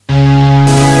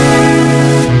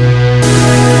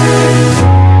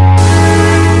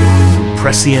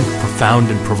Prescient, profound,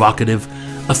 and provocative,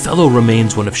 Othello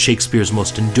remains one of Shakespeare's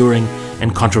most enduring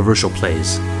and controversial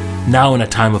plays. Now, in a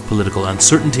time of political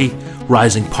uncertainty,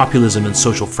 rising populism, and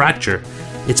social fracture,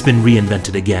 it's been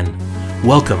reinvented again.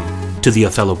 Welcome to the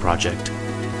Othello Project.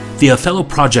 The Othello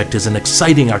Project is an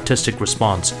exciting artistic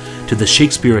response to the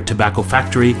Shakespeare at Tobacco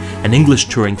Factory and English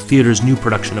Touring Theatre's new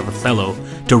production of Othello,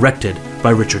 directed by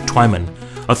Richard Twyman.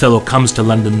 Othello comes to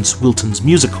London's Wilton's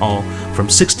Music Hall from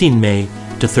 16 May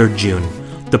to 3rd June.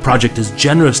 The project is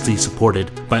generously supported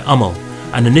by Amal,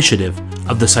 an initiative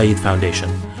of the Said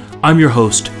Foundation. I'm your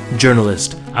host,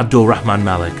 journalist Abdul Rahman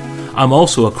Malik. I'm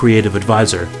also a creative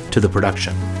advisor to the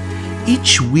production.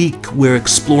 Each week, we're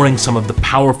exploring some of the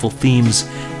powerful themes,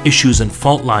 issues, and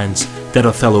fault lines that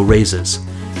Othello raises.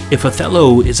 If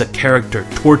Othello is a character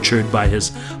tortured by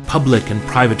his public and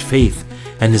private faith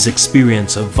and his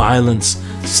experience of violence,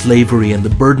 slavery, and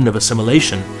the burden of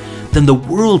assimilation, then the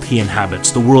world he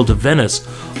inhabits, the world of Venice,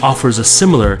 offers a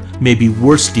similar, maybe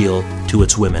worse deal to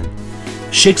its women.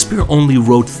 Shakespeare only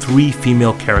wrote 3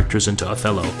 female characters into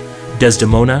Othello: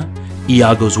 Desdemona,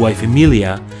 Iago's wife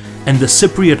Emilia, and the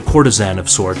Cypriot courtesan of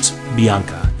sorts,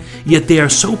 Bianca. Yet they are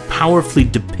so powerfully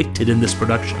depicted in this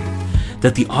production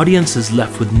that the audience is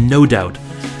left with no doubt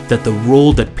that the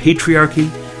role that patriarchy,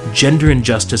 gender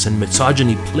injustice, and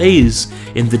misogyny plays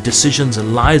in the decisions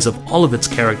and lives of all of its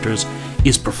characters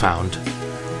is profound.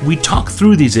 We talk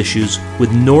through these issues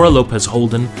with Nora Lopez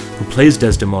Holden, who plays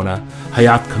Desdemona,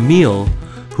 Hayat Kamil,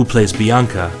 who plays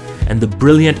Bianca, and the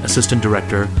brilliant assistant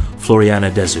director,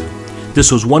 Floriana Dezu.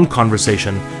 This was one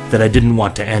conversation that I didn't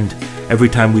want to end. Every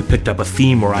time we picked up a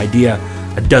theme or idea,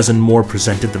 a dozen more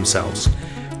presented themselves.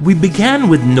 We began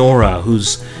with Nora,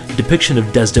 whose depiction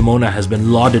of Desdemona has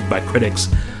been lauded by critics,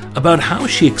 about how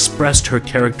she expressed her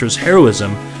character's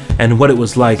heroism and what it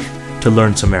was like to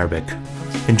learn some Arabic.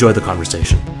 Enjoy the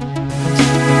conversation.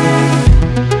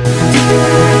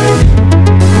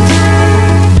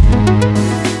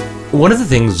 One of the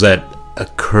things that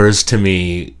occurs to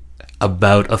me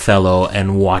about Othello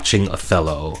and watching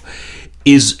Othello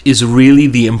is really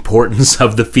the importance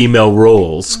of the female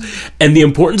roles. And the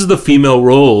importance of the female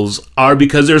roles are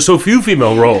because there's so few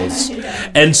female roles.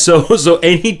 And so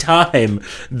anytime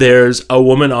there's a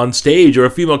woman on stage or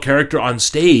a female character on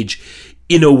stage,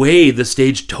 in a way the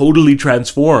stage totally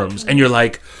transforms and you're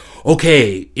like,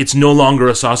 okay, it's no longer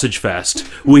a sausage fest.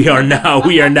 We are now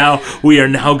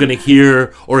going to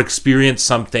hear or experience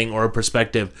something or a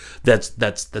perspective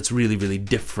that's really, really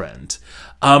different.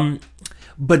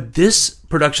 But this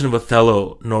production of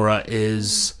Othello, Nora,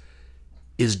 is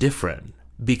different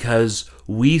because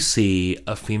we see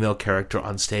a female character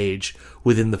on stage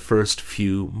within the first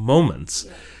few moments.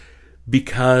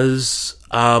 Because,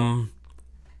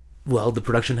 the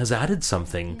production has added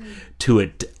something to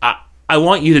it. I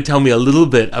want you to tell me a little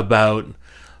bit about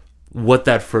what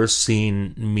that first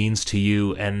scene means to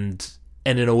you, and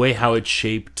in a way how it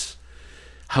shapes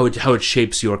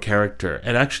your character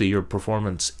and actually your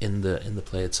performance in the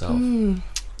play itself.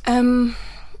 When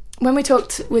we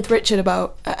talked with Richard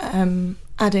about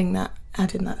adding that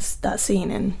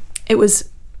scene in,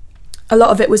 a lot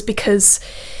of it was because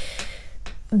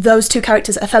those two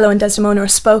characters, Othello and Desdemona, are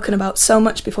spoken about so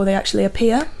much before they actually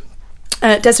appear.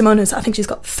 Desdemona's, I think she's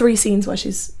got 3 scenes where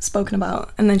she's spoken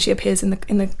about, and then she appears in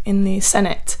the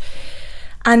Senate.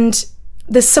 And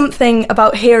there's something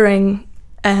about hearing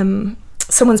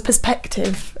someone's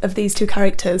perspective of these two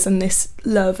characters and this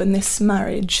love and this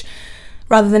marriage,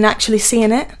 rather than actually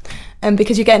seeing it,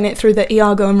 because you're getting it through the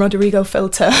Iago and Rodrigo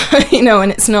filter,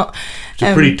 and it's not. It's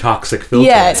a pretty toxic filter.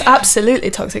 Yeah, it's absolutely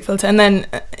a toxic filter, and then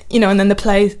and then the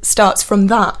play starts from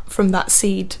that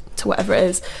seed to whatever it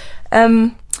is.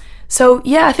 So,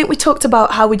 yeah, I think we talked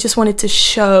about how we just wanted to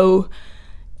show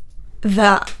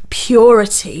that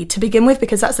purity to begin with,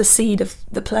 because that's the seed of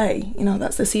the play,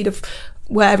 that's the seed of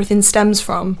where everything stems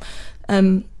from.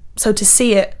 So to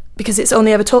see it, because it's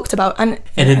only ever talked about. And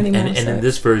in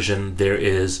this version, there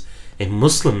is a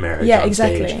Muslim marriage on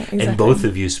stage, and both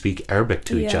of you speak Arabic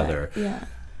to each other. Yeah.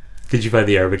 Did you find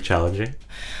the Arabic challenging?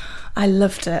 I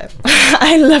loved it.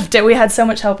 I loved it. We had so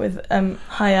much help with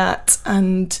Hayat,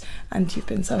 and you've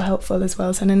been so helpful as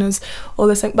well, sending us all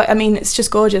this thing. But I mean, it's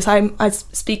just gorgeous. I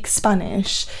speak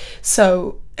Spanish,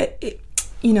 so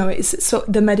it's sort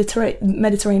of the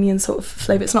Mediterranean sort of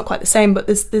flavour. It's not quite the same, but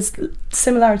there's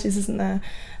similarities, isn't there?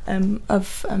 I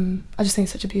just think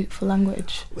it's such a beautiful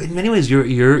language. In many ways,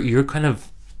 you're kind of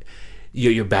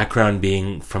your background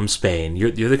being from Spain,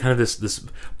 you're the kind of this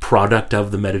product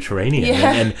of the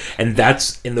Mediterranean, and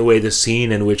that's in the way the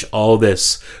scene in which all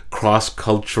this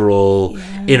cross-cultural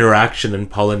interaction and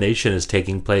pollination is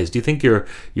taking place. Do you think your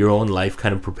own life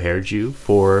kind of prepared you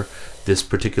for this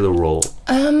particular role?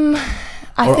 Or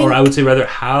I would say rather,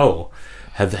 how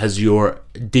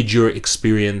did your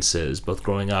experiences, both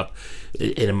growing up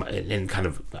in kind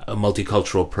of a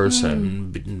multicultural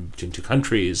person between two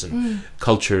countries and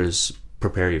cultures,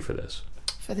 prepare you for this?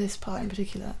 For this part in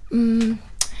particular,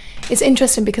 it's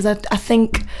interesting because I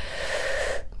think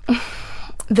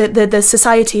the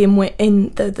society in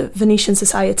the Venetian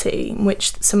society in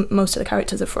which most of the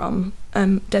characters are from,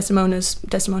 Desdemona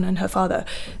and her father,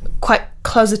 quite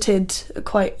closeted,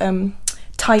 quite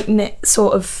tight knit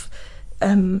sort of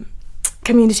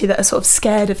community that are sort of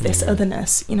scared of this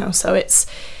otherness, so it's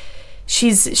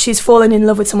she's fallen in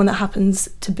love with someone that happens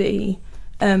to be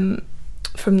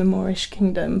from the Moorish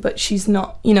kingdom, but she's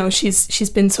not, she's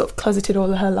been sort of closeted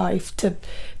all of her life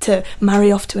to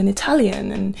marry off to an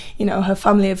Italian, and her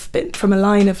family have been from a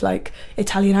line of like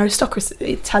Italian aristocracy,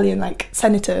 Italian like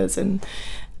senators and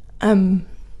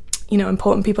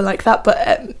important people like that,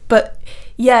 but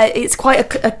yeah, it's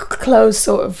quite a closed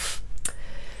sort of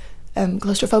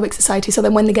claustrophobic society. So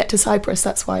then when they get to Cyprus,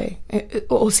 that's why it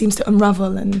all seems to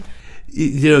unravel. And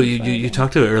you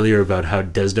talked earlier about how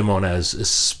Desdemona is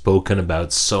spoken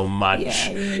about so much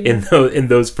in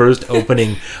those first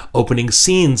opening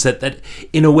scenes that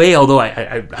in a way, although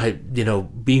I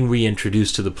being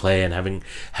reintroduced to the play and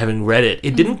having read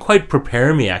it didn't quite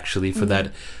prepare me actually for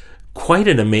that quite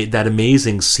that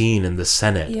amazing scene in the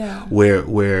Senate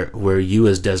where you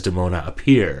as Desdemona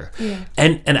appear,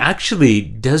 and actually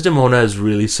Desdemona is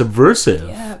really subversive,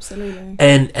 absolutely,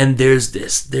 and there's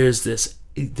this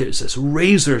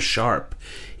razor sharp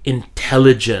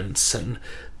intelligence and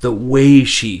the way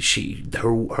she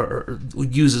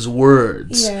uses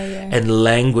words and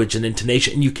language and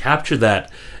intonation, and you capture that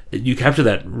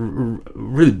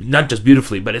really not just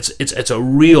beautifully, but it's a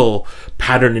real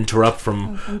pattern interrupt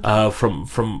from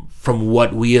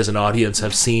what we as an audience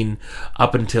have seen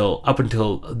up until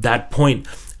that point.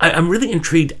 I'm really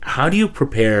intrigued. How do you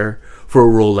prepare for a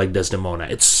role like Desdemona?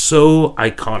 It's so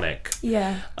iconic.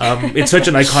 It's such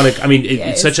an iconic. I mean,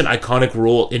 it's such an iconic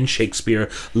role in Shakespeare,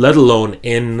 let alone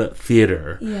in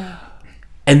theater.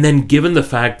 And then given the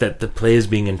fact that the play is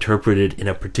being interpreted in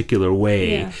a particular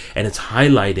way, and it's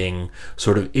highlighting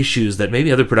sort of issues that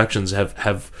maybe other productions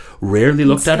have rarely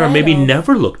looked at or maybe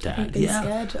never looked at.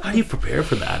 How do you prepare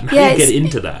for that? And how do you get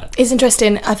into that? It's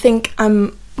interesting. I think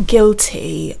I'm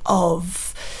guilty of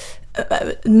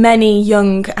many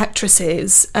young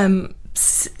actresses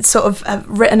sort of have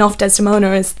written off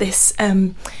Desdemona as this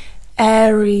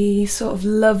airy sort of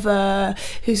lover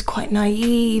who's quite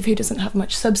naive, who doesn't have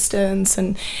much substance.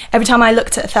 And every time I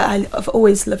looked at Othello, I've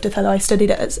always loved Othello, I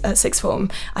studied it at sixth form,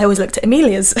 I always looked at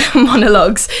Emilia's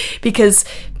monologues, because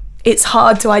it's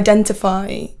hard to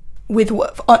identify with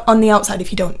on the outside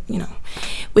if you don't,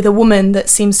 with a woman that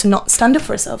seems to not stand up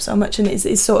for herself so much and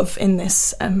is sort of in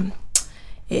this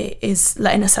is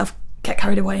letting herself get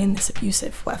carried away in this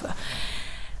abusive whatever.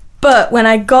 But when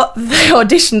I got the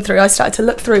audition through, I started to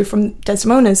look through from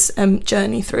Desdemona's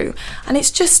journey through, and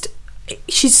it's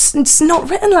not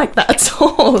written like that at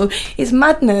all. It's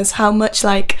madness how much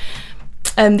like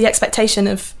the expectation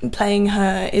of playing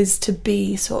her is to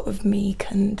be sort of meek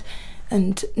and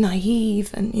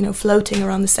naive and floating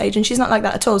around the stage, and she's not like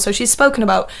that at all. So she's spoken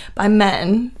about by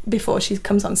men before she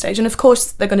comes on stage, and of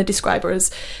course they're going to describe her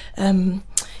as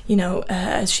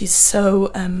as she's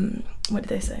so what did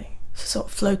they say, sort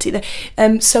of floaty,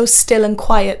 so still and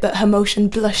quiet that her motion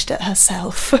blushed at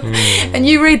herself. And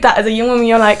you read that as a young woman,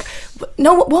 you're like,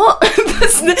 no, what?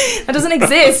 That doesn't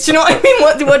exist. Do you know what I mean?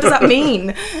 What does that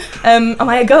mean? Am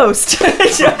I a ghost?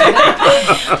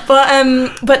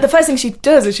 But the first thing she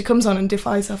does is she comes on and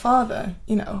defies her father,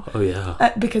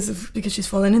 because she's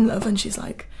fallen in love, and she's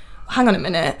like, hang on a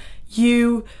minute,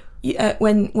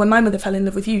 when my mother fell in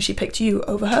love with you, she picked you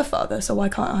over her father, so why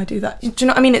can't I do that? Do you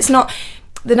know what I mean? It's not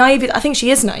the naive. I think she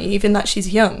is naive in that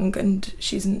she's young and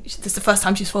this is the first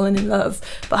time she's fallen in love,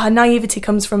 but her naivety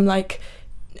comes from like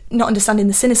not understanding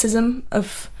the cynicism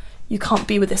of you can't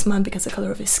be with this man because of the colour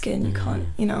of his skin. You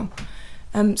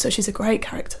can't, so she's a great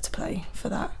character to play for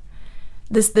that.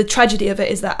 The tragedy of it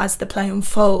is that as the play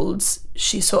unfolds,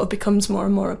 she sort of becomes more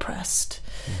and more oppressed.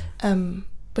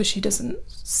 But she doesn't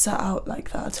set out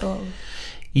like that at all.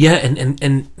 Yeah,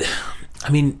 and I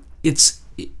mean, it's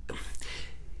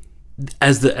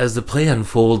as the play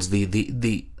unfolds,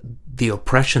 the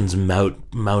oppressions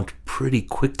mount pretty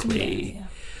quickly.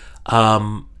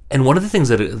 And one of the things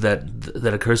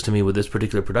that occurs to me with this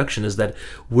particular production is that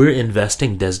we're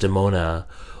investing Desdemona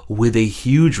with a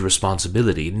huge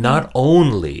responsibility. Not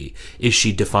only is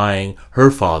she defying her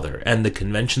father and the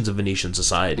conventions of Venetian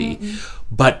society,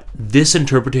 but this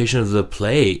interpretation of the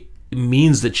play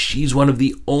means that she's one of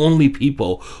the only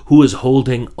people who is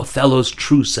holding Othello's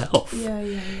true self.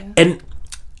 And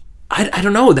I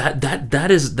don't know,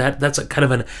 that's a kind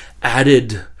of an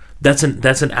added... That's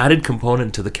an added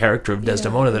component to the character of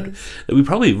Desdemona that we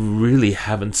probably really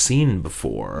haven't seen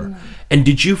before. No. And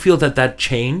did you feel that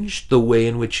changed the way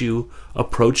in which you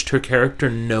approached her character,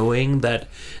 knowing that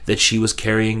she was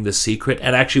carrying the secret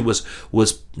and actually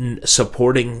was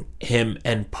supporting him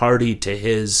and party to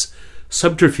his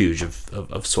subterfuge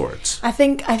of sorts? I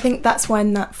think that's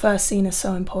when that first scene is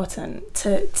so important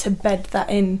to bed that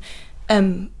in.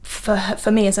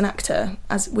 For me as an actor,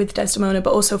 as with Desdemona,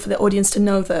 but also for the audience to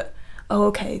know that, oh,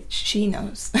 okay, she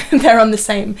knows. They're on the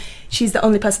same. She's the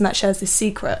only person that shares this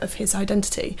secret of his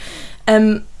identity.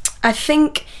 I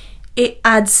think it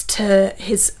adds to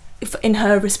his, in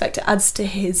her respect, it adds to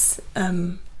his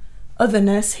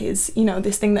otherness, his,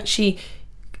 this thing that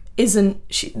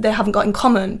they haven't got in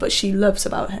common, but she loves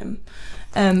about him.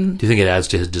 Do you think it adds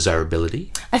to his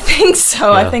desirability? I think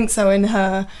so. Yeah. I think so in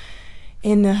her,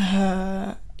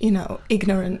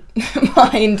 ignorant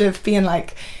mind of being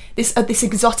like this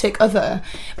exotic other.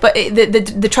 But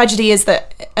the tragedy is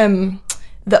that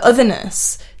the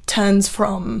otherness turns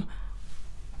from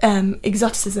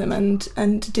exoticism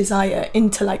and desire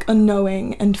into like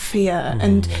unknowing and fear,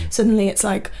 and suddenly it's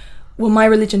like, well, my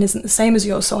religion isn't the same as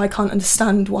yours, so I can't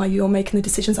understand why you're making the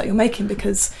decisions that you're making,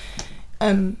 because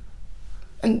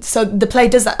and so the play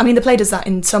does that. I mean, the play does that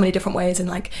in so many different ways, and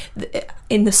like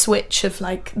in the switch of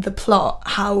like the plot,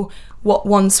 how what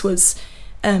once was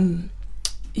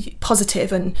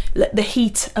positive and the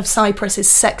heat of Cyprus is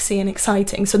sexy and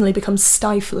exciting suddenly becomes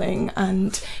stifling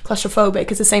and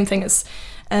claustrophobic. It's the same thing as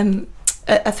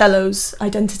Othello's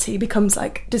identity becomes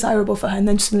like desirable for her, and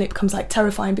then suddenly it becomes like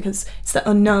terrifying because it's the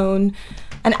unknown.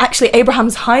 And actually,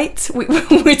 Abraham's height,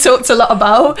 we talked a lot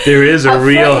about. There is a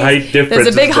real height difference.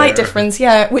 There's a big height difference,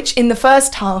 yeah, which in the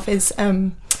first half is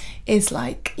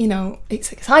like,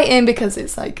 it's exciting because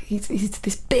it's like he's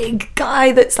this big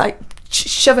guy that's like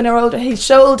shoving her over his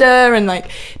shoulder and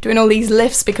like doing all these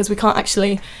lifts, because we can't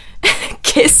actually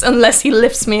kiss unless he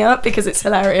lifts me up, because it's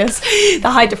hilarious.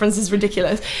 The height difference is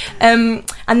ridiculous. And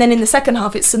then in the second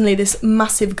half, it's suddenly this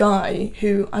massive guy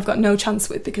who I've got no chance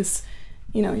with because...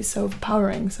 he's so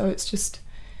overpowering. So it's just,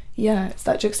 it's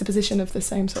that juxtaposition of the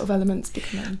same sort of elements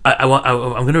becoming. I'm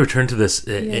going to return to this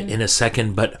in a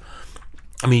second, but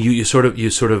I mean, you sort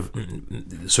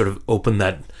of open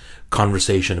that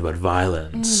conversation about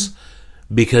violence,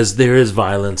 because there is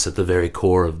violence at the very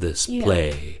core of this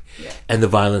play, and the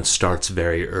violence starts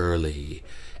very early,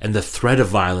 and the threat of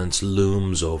violence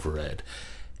looms over it,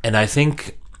 and I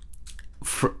think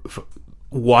for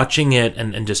watching it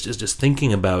and just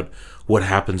thinking about what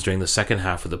happens during the second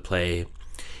half of the play,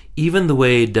 even the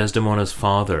way Desdemona's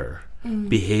father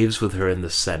behaves with her in the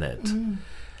Senate,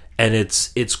 and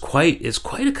it's quite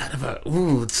a kind of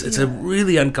it's a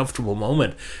really uncomfortable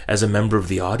moment as a member of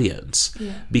the audience,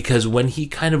 because when he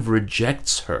kind of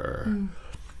rejects her,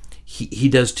 he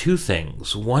does two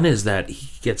things. One is that he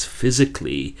gets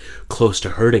physically close to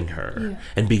hurting her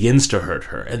and begins to hurt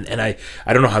her, and I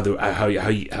don't know how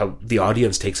the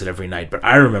audience takes it every night, but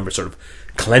I remember sort of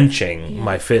clenching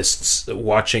my fists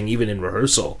watching, even in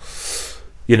rehearsal,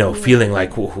 feeling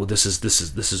like, whoa, this is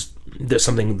there's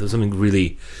something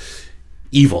really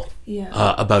evil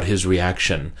about his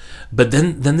reaction. But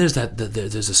then there's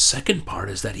there's a second part,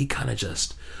 is that he kind of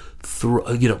just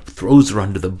throws her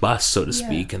under the bus, so to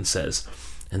speak, and says,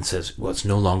 well, it's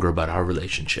no longer about our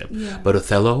relationship. But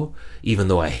Othello, even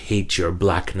though I hate your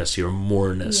blackness, your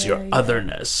moreness, your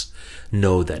otherness,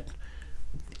 know that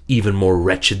even more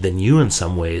wretched than you in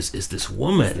some ways is this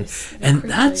woman. And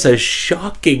that's a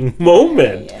shocking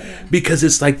moment, because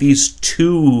it's like these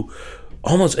two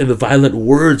almost violent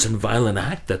words and violent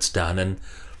act that's done. And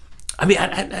I mean,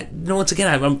 I once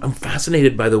again, I'm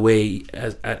fascinated by the way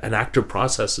an actor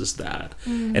processes that,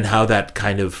 and how that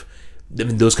kind of,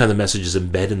 those kind of messages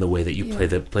embed in the way that you play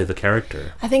the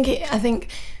character. I think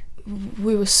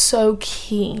we were so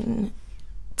keen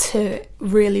to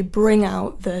really bring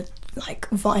out the like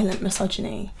violent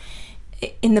misogyny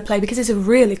in the play, because it's a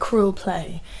really cruel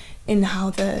play in how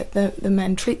the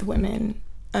men treat the women.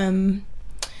 And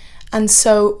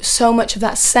so much of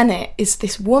that Senate is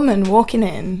this woman walking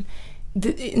in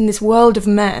this world of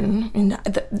men,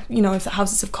 if the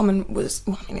Houses of Commons was,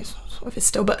 well, I mean, it's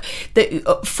still, but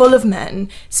full of men,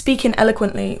 speaking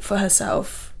eloquently for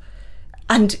herself,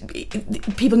 and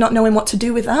people not knowing what to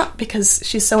do with that because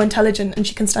she's so intelligent and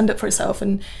she can stand up for herself,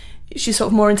 and she's sort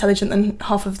of more intelligent than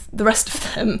half of the rest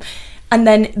of them. And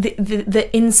then the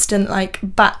instant like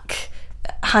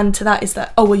backhand to that is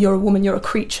that, oh well, you're a woman, you're a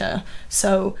creature,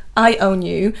 so I own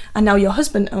you, and now your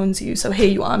husband owns you, so here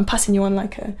you are, I'm passing you on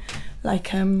like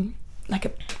a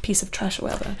piece of trash or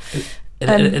whatever.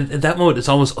 And at that moment, it's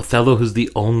almost Othello who's the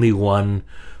only one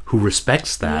who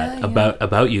respects that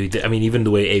about you. I mean, even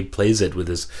the way Abe plays it with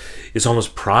his, it's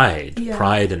almost pride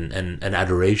and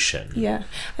adoration. Yeah,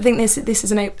 I think this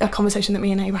is a conversation that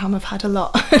me and Abraham have had a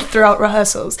lot throughout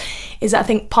rehearsals. Is that I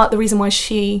think part of the reason why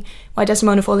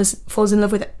Desdemona falls in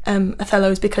love with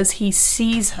Othello is because he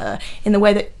sees her in the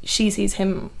way that she sees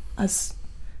him as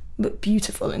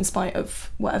beautiful, in spite of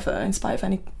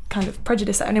any kind of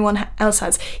prejudice that anyone else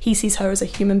has. He sees her as a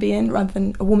human being rather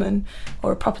than a woman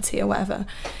or a property or whatever.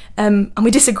 And we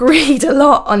disagreed a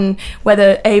lot on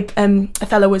whether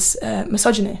Othello was a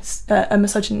misogynist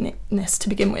to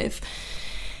begin with.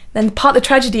 Then part of the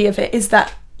tragedy of it is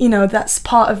that, you know, that's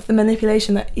part of the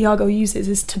manipulation that Iago uses,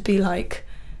 is to be like,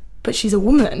 but she's a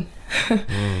woman.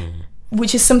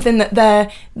 Which is something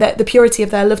that the purity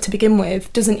of their love to begin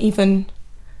with doesn't even...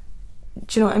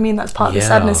 Do you know what I mean? That's part of the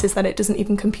sadness, is that it doesn't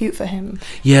even compute for him.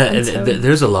 Yeah, and so,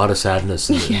 there's a lot of sadness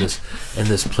in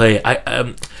this play.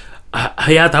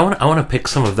 Hayat, I want to pick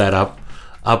some of that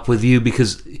up with you,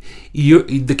 because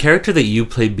the character that you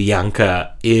play,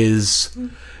 Bianca, is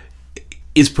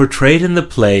portrayed in the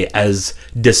play as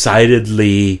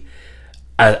decidedly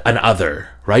an other,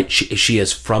 right? She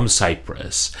is from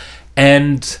Cyprus,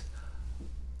 and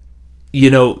you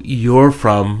know, you're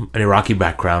from an Iraqi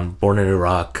background, born in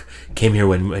Iraq, came here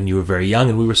when you were very young,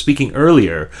 and we were speaking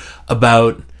earlier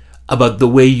about the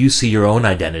way you see your own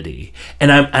identity, and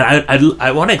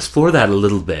I want to explore that a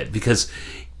little bit, because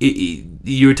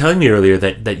you were telling me earlier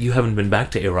that you haven't been back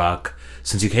to Iraq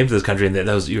since you came to this country,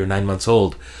 and you were 9 months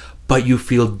old, but you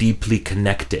feel deeply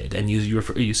connected, and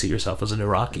you see yourself as an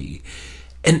Iraqi,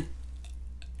 and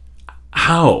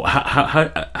how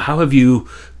have you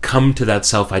come to that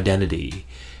self-identity,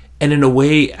 and in a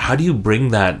way, how do you bring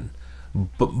that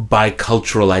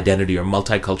bicultural identity or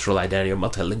multicultural identity or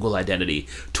multilingual identity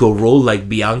to a role like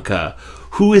Bianca,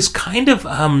 who is kind of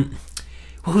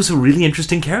who's a really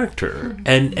interesting character,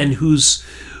 and who's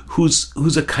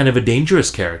a kind of a dangerous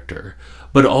character,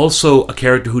 but also a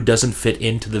character who doesn't fit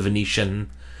into the Venetian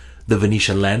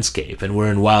landscape, and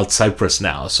we're in wild Cyprus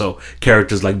now, so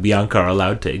characters like Bianca are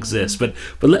allowed to exist. But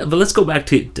let's go back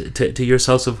to your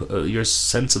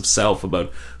sense of self,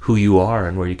 about who you are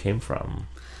and where you came from.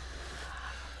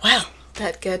 Well,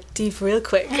 that got deep real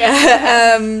quick.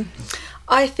 I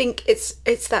think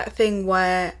it's that thing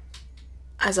where,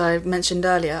 as I mentioned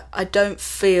earlier, I don't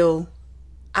feel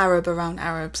Arab around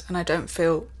Arabs, and I don't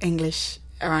feel English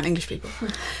around English people.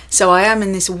 So I am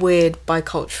in this weird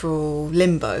bicultural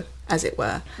limbo, as it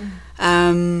were.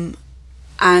 And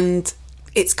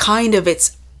it's kind of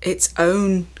its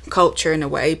own culture in a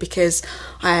way, because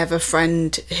I have a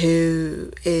friend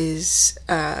who is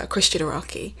Christian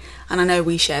Iraqi, and I know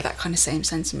we share that kind of same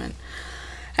sentiment.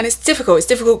 And it's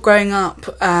difficult growing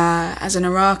up as an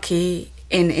Iraqi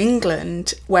in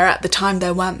England, where at the time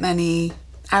there weren't many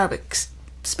Arabic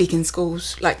speaking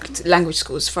schools, like language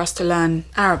schools, for us to learn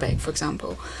Arabic, for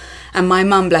example. And my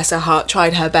mum, bless her heart,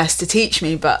 tried her best to teach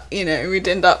me, but, you know, we'd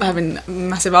end up having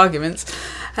massive arguments.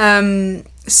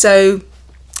 So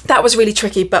that was really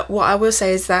tricky. But what I will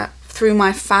say is that through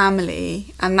my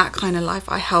family and that kind of life,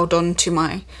 I held on to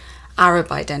my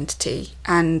Arab identity.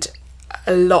 And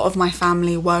a lot of my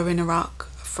family were in Iraq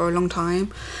for a long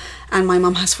time. And my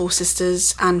mum has 4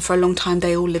 sisters, and for a long time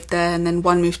they all lived there. And then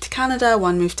one moved to Canada,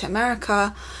 one moved to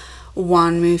America,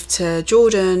 one moved to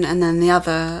Jordan, and then the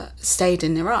other stayed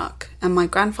in Iraq. And my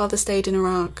grandfather stayed in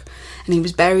Iraq, and he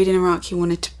was buried in Iraq. He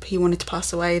wanted to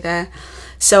pass away there.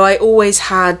 So I always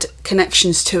had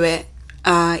connections to it,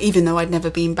 even though I'd never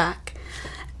been back,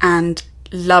 and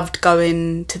loved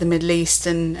going to the Middle East,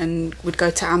 and would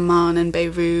go to Amman and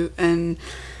Beirut, and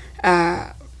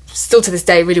still to this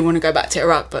day really want to go back to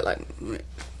Iraq, but like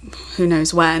who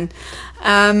knows when.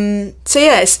 So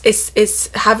yeah, it's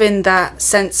having that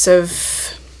sense of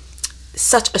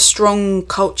such a strong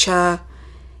culture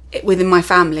within my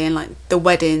family, and like the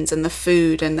weddings and the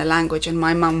food and the language. And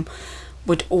my mum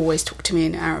would always talk to me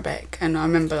in Arabic, and I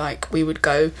remember like we would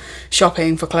go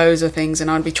shopping for clothes or things,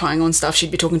 and I'd be trying on stuff, she'd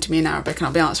be talking to me in Arabic, and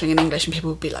I'd be answering in English, and people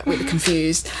would be like really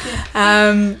confused.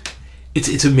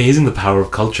 It's amazing the power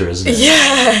of culture, isn't it?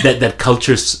 Yeah. That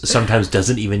culture sometimes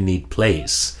doesn't even need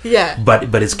place. Yeah.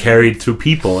 But it's carried through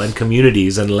people and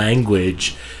communities and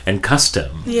language and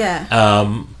custom. Yeah.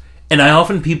 And I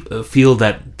often feel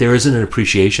that there isn't an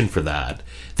appreciation for that.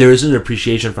 There isn't an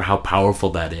appreciation for how powerful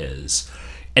that is,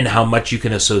 and how much you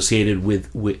can associate it with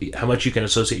how much you can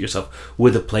associate yourself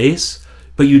with a place,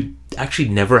 but you actually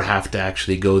never have to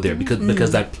actually go there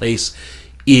because that place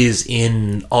is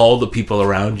in all the people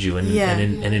around you and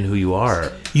in who you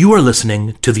are. You are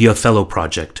listening to the Othello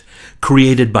Project,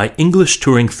 created by English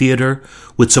Touring Theatre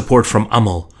with support from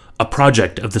UML, a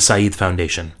project of the Said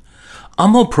Foundation.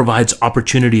 UML provides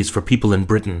opportunities for people in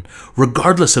Britain,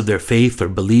 regardless of their faith or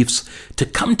beliefs, to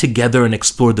come together and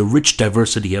explore the rich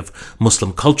diversity of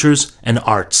Muslim cultures and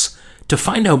arts. To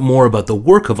find out more about the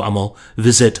work of UML,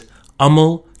 visit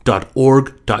uml.org.uk.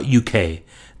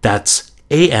 That's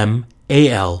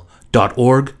amal.org.uk.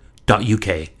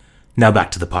 Now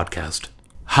back to the podcast.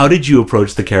 How did you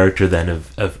approach the character then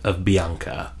of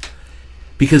Bianca?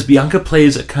 Because Bianca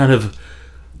plays a kind of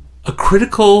a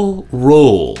critical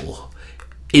role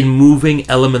in moving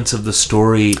elements of the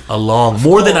story along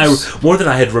more than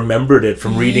I had remembered it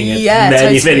from reading it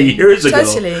many years ago.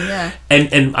 Totally, yeah.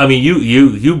 And I mean,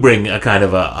 you bring a kind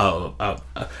of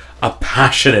a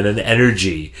passion and an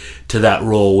energy to that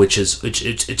role, which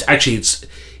it's actually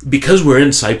because we're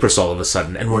in Cyprus all of a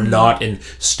sudden, and we're not in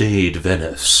staid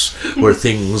Venice where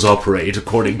things operate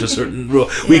according to certain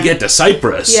rules. We get to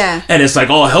Cyprus, and it's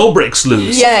like all hell breaks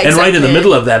loose. Yeah, exactly. And right in the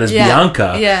middle of that is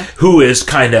Bianca, who is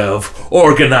kind of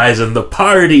organizing the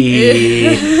party,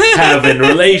 having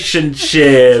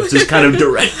relationships, is kind of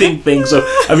directing things. So,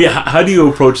 I mean, how do you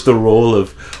approach the role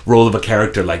of a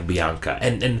character like Bianca,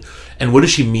 and what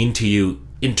does she mean to you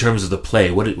in terms of the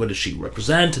play? What does she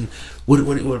represent, and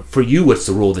what for you? What's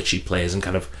the role that she plays in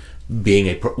kind of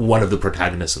being one of the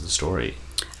protagonists of the story?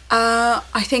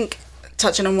 I think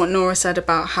touching on what Nora said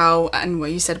about how, and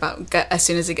what you said about as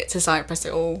soon as it gets to Cyprus,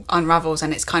 it all unravels,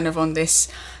 and it's kind of on this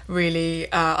really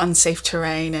unsafe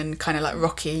terrain and kind of like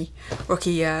rocky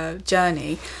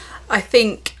journey. I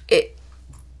think it,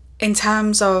 in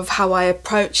terms of how I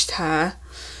approached her,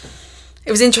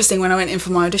 it was interesting when I went in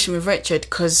for my audition with Richard,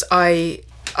 because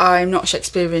I'm not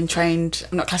Shakespearean trained,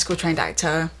 I'm not classical trained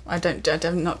actor. I've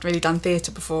not really done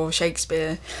theatre before Shakespeare,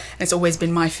 and it's always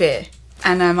been my fear.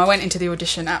 And I went into the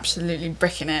audition absolutely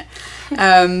bricking it,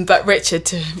 but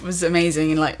Richard was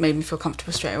amazing and like made me feel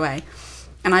comfortable straight away.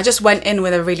 And I just went in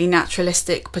with a really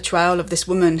naturalistic portrayal of this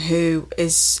woman who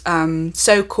is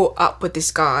so caught up with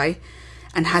this guy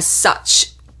and has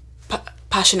such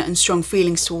passionate and strong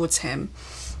feelings towards him,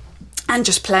 and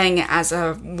just playing it as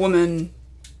a woman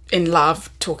in love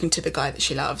talking to the guy that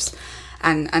she loves,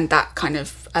 and that kind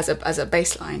of as a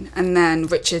baseline. And then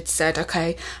Richard said,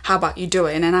 okay, how about you do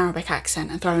it in an Arabic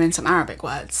accent and throw in some Arabic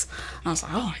words? And I was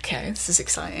like, oh, okay, this is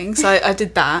exciting. So I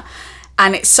did that.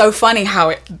 And it's so funny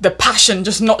how the passion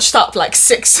just notched up like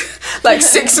six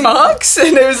marks,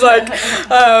 and it was like,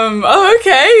 oh,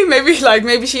 okay,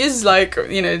 maybe she is like,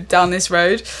 down this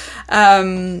road.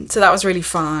 So that was really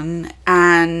fun,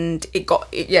 and it got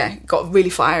really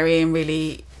fiery and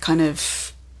really kind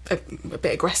of a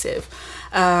bit aggressive,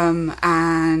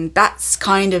 and that's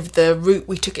kind of the route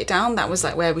we took it down. That was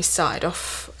like where we started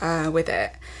off with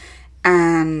it,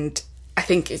 and I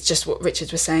think it's just what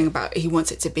Richard was saying about he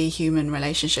wants it to be human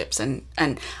relationships, and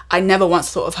I never once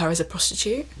thought of her as a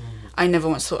prostitute. I never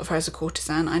once thought of her as a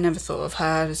courtesan. I never thought of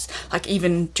her as, like,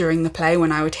 even during the play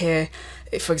when I would hear,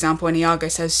 for example, when Iago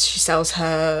says she sells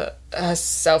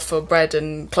herself for bread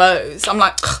and clothes, I'm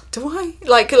like, do I?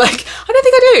 Like I don't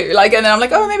think I do. Like, and then I'm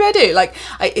like, oh, maybe I do. Like,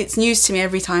 it's news to me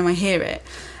every time I hear it.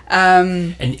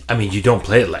 And I mean, you don't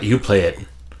play it like you play it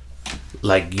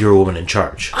like you're a woman in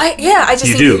charge. I just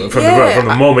you do from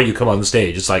the moment you come on the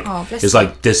stage. It's like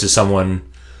like this is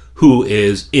someone who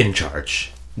is in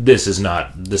charge. This is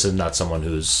not someone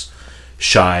who's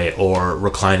shy or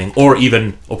reclining or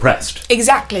even oppressed.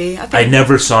 Exactly. I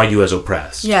never saw you as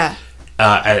oppressed. Yeah.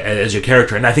 As your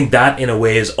character, and I think that in a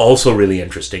way is also really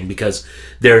interesting because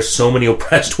there are so many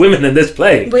oppressed women in this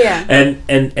play. Well, yeah.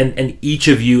 And each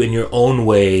of you in your own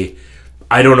way.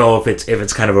 I don't know if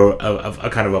it's kind of a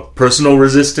kind of a personal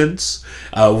resistance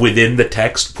within the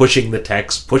text, pushing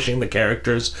the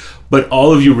characters, but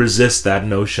all of you resist that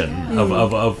notion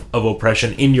of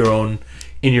oppression in your own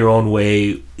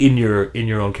way, in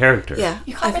your own character. Yeah,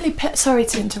 you can't really. Sorry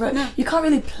to interrupt. No. You can't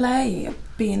really play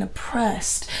being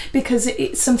oppressed because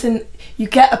it's something you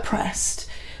get oppressed.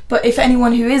 But if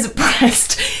anyone who is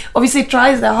oppressed obviously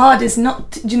tries their hardest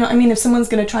not to, do you know what I mean? If someone's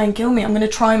going to try and kill me, I'm going to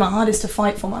try my hardest to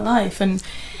fight for my life. And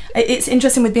it's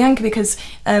interesting with Bianca because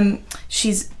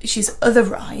she's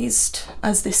otherized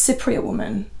as this Cypriot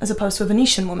woman as opposed to a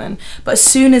Venetian woman. But as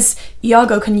soon as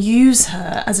Iago can use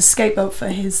her as a scapegoat for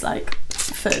his like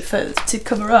to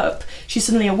cover up. She's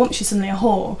suddenly a woman. She's suddenly a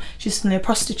whore. She's suddenly a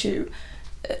prostitute.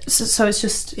 So it's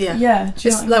just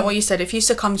It's like what you said. If you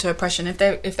succumb to oppression, if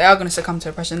they are going to succumb to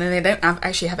oppression, then they don't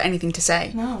actually have anything to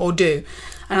say or do.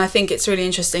 And I think it's really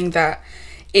interesting that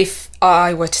if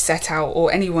I were to set out, or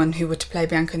anyone who were to play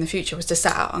Bianca in the future was to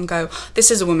set out and go,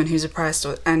 this is a woman who's oppressed,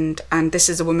 and this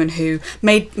is a woman who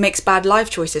makes bad life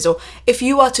choices, or if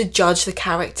you are to judge the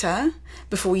character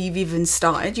before you've even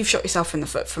started, you've shot yourself in the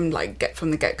foot from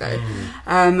the get-go.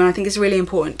 And I think it's really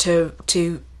important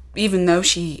to even though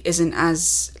she isn't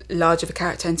as large of a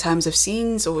character in terms of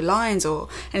scenes or lines or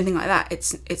anything like that,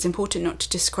 it's important not to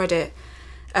discredit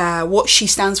what she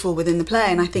stands for within the play.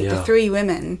 And I think the three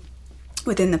women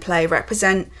within the play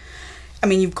represent, I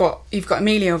mean, you've got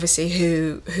Amelia, obviously,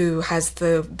 who has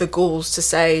the galls to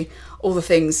say all the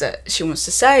things that she wants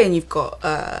to say, and you've got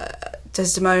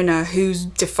Desdemona, who's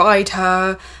defied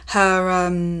her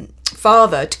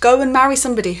father to go and marry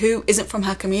somebody who isn't from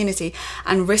her community,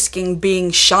 and risking being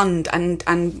shunned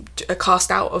and cast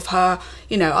out of her,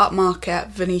 upmarket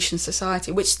Venetian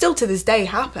society, which still to this day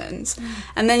happens.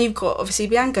 And then you've got obviously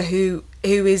Bianca, who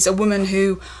is a woman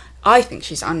who, I think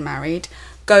she's unmarried,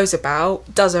 goes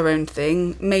about, does her own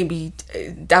thing, maybe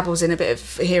dabbles in a bit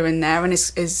of here and there, and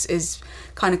is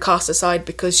kind of cast aside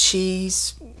because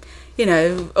she's,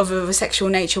 of a sexual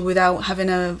nature without having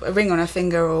a ring on her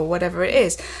finger or whatever it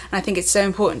is. And I think it's so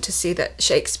important to see that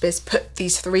Shakespeare's put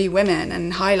these three women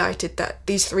and highlighted that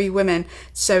these three women,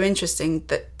 so interesting,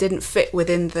 that didn't fit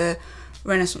within the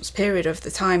Renaissance period of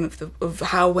the time of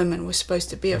how women were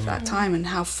supposed to be of that time, and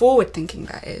how forward thinking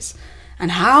that is, and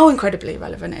how incredibly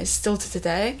relevant it is still to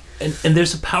today. And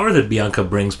there's a power that Bianca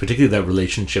brings, particularly that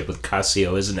relationship with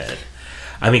Cassio, isn't it?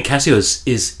 I mean, Cassio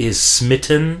is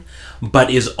smitten, but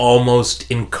is almost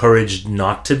encouraged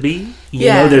not to be. You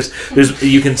know, there's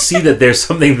you can see that there's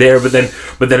something there, but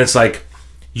then it's like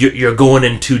you're going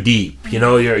in too deep.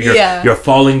 You're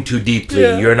falling too deeply.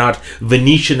 Yeah. You're not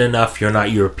Venetian enough. You're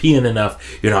not European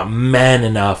enough. You're not man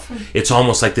enough. It's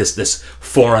almost like this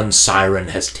foreign siren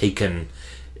has taken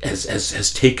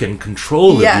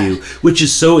control of you, which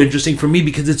is so interesting for me,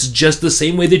 because it's just the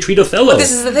same way they treat Othello. But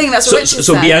this is the thing, that's what Richard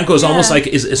so said. Bianca is almost like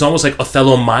is almost like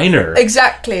Othello minor,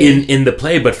 exactly, in the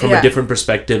play, but from a different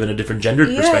perspective and a different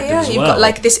gendered perspective as well. You've got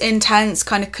like this intense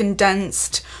kind of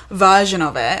condensed version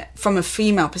of it from a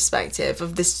female perspective,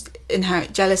 of this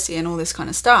inherent jealousy and all this kind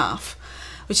of stuff,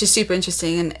 which is super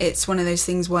interesting. And it's one of those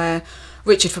things where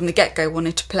Richard from the get-go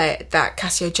wanted to play it that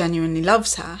Cassio genuinely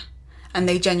loves her, and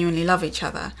they genuinely love each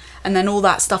other. And then all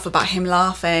that stuff about him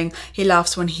laughing, he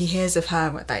laughs when he hears of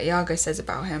her, what that Iago says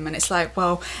about him, and it's like,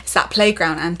 well, it's that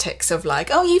playground antics of like,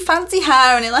 oh, you fancy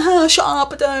her, and you're like, oh, shut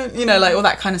up, I don't, like all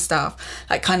that kind of stuff,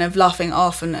 like kind of laughing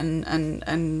off and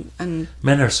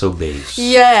men are so base.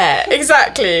 Yeah,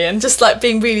 exactly. And just like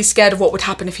being really scared of what would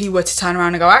happen if he were to turn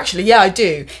around and go, actually, yeah, I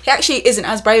do. He actually isn't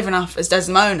as brave enough as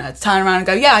Desdemona to turn around and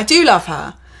go, yeah, I do love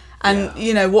her. And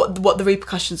what the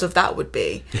repercussions of that would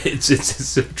be. It's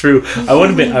so true.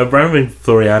 I'm bringing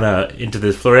Floriana into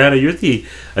this. Floriana, you're the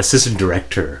assistant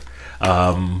director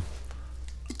of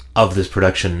this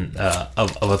production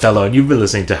of Othello, and you've been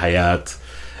listening to Hayat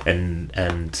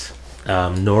and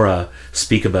Nora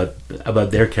speak about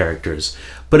their characters.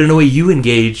 But in a way, you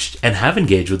engaged and have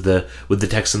engaged with the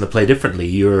text and the play differently.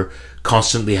 You're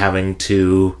constantly having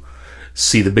to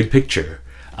see the big picture.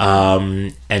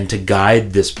 And to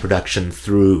guide this production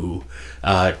through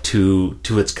to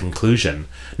its conclusion.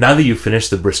 Now that you've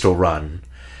finished the Bristol run,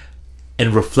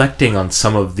 and reflecting on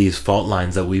some of these fault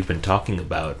lines that we've been talking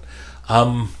about,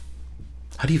 how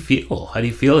do you feel? How do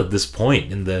you feel at this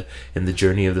point in the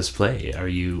journey of this play? Are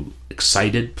you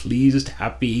excited, pleased,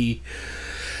 happy,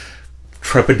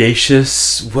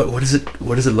 trepidatious? What does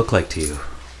it look like to you?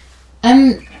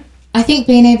 I think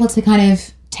being able to kind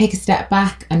of take a step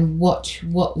back and watch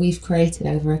what we've created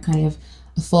over a kind of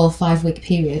a 4 or 5 week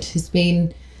period has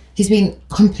been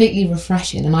completely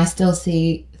refreshing. And I still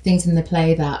see things in the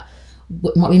play that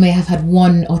we may have had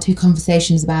 1 or 2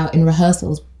 conversations about in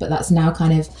rehearsals, but that's now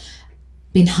kind of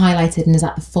been highlighted and is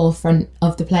at the forefront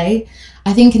of the play.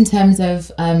 I think in terms of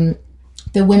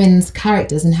the women's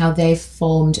characters and how they've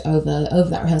formed over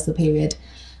that rehearsal period,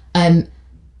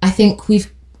 I think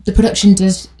the production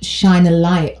does shine a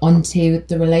light onto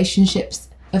the relationships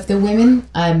of the women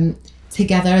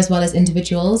together as well as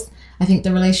individuals. I think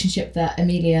the relationship that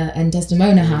Amelia and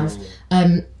Desdemona have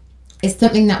is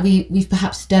something that we've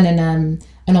perhaps done in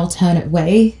an alternate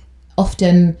way.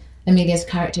 Often Amelia's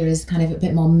character is kind of a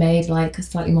bit more maid-like,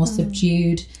 slightly more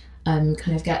subdued,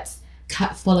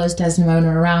 follows Desdemona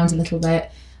around a little bit,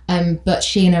 but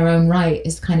she in her own right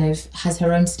has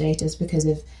her own status because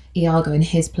of Iago and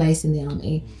his place in the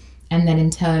army. And then in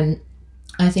turn,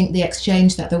 I think the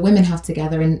exchange that the women have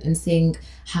together and seeing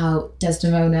how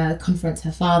Desdemona confronts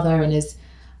her father and is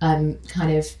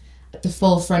kind of at the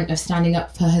forefront of standing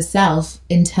up for herself,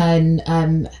 in turn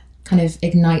kind of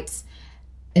ignites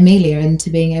Emilia into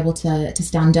being able to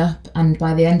stand up. And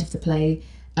by the end of the play,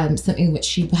 something which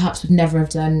she perhaps would never have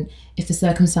done if the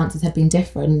circumstances had been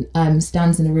different,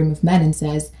 stands in a room of men and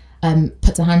says,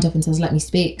 puts her hand up and says, let me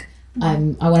speak. I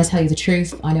want to tell you the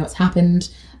truth. I know what's happened.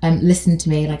 Listen to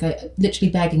me. Like,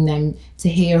 literally begging them to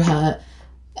hear her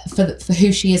for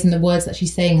who she is and the words that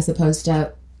she's saying, as opposed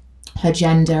to her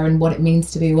gender and what it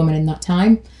means to be a woman in that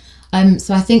time.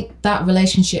 So I think that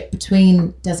relationship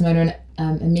between Desdemona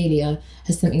and Emilia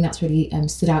has something that's really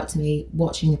stood out to me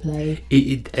watching the play.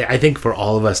 I think for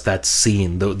all of us, that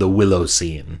scene, the willow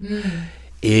scene,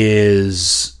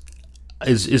 is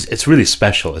it's really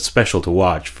special. It's special to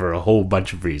watch for a whole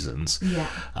bunch of reasons. Yeah.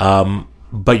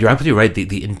 But you're absolutely right.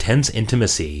 The intense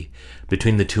intimacy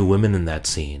between the two women in that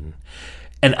scene,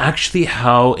 and actually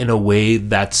how, in a way,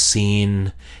 that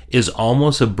scene is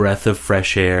almost a breath of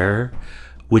fresh air,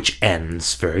 which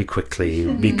ends very quickly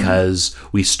because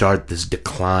we start this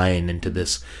decline into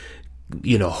this,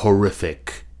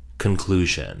 horrific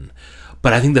conclusion.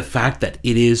 But I think the fact that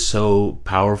it is so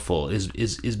powerful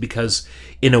is because,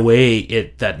 in a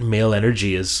way, that male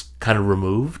energy is kind of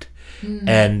removed,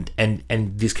 and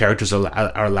these characters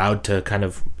are allowed to kind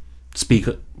of speak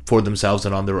for themselves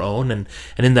and on their own, and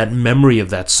in that memory of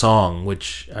that song,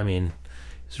 which, I mean,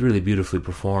 is really beautifully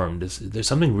performed. There's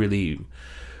something really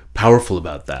powerful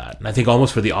about that. And I think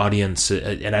almost for the audience,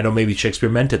 and I know maybe Shakespeare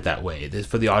meant it that way,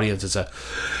 for the audience it's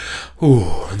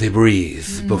they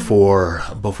breathe before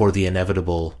the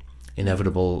inevitable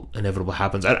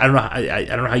happens. I don't know. I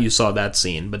don't know how you saw that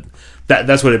scene, but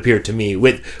that's what it appeared to me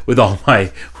with all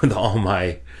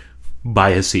my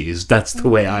biases. That's the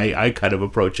way I kind of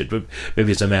approach it. But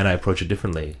maybe as a man I approach it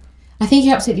differently. I think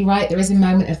you're absolutely right. There is a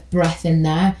moment of breath in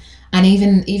there, and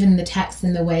even the text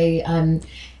and the way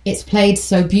it's played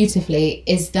so beautifully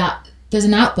is that there's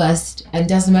an outburst, and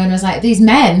Desdemona is like, these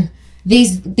men,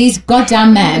 these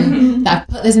goddamn men that have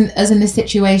put us in this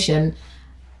situation,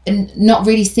 and not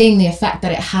really seeing the effect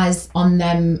that it has on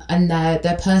them and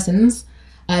their persons.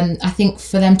 I think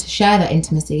for them to share that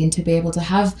intimacy and to be able to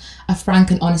have a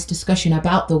frank and honest discussion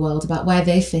about the world, about where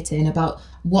they fit in, about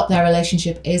what their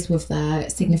relationship is with their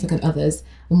significant others,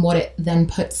 and what it then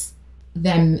puts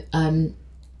them,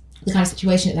 the kind of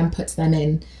situation it then puts them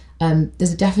in.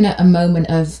 There's a definite moment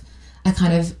of a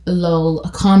kind of lull,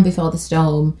 a calm before the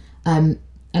storm, and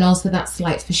also that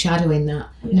slight foreshadowing that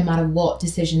no matter what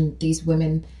decision these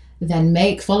women then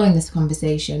make following this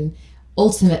conversation,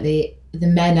 ultimately the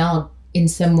men are in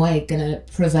some way going to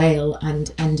prevail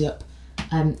and end up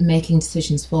making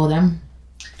decisions for them.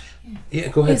 Yeah,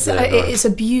 go ahead. It's a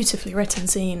beautifully written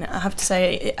scene, I have to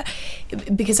say,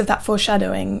 because of that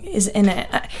foreshadowing is in it.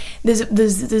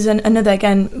 There's another,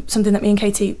 again, something that me and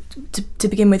Katie, to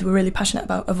begin with, were really passionate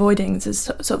about avoiding. There's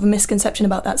sort of a misconception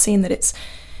about that scene that it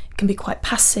can be quite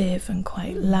passive and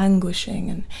quite languishing,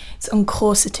 and it's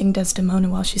uncorseting Desdemona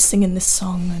while she's singing this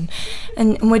song,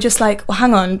 and we're just like, well,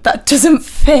 hang on, that doesn't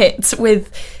fit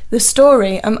with the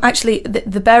story. Actually,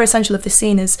 the bare essential of this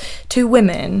scene is two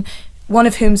women, one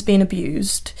of whom's been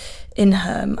abused in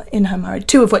her marriage,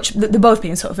 two of which they're both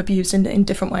being sort of abused in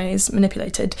different ways,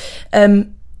 manipulated,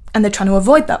 and they're trying to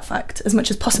avoid that fact as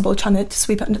much as possible, trying to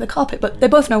sweep it under the carpet, but they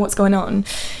both know what's going on,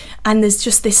 and there's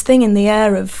just this thing in the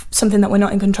air of something that we're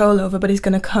not in control over, but is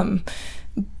going to come.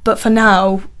 But for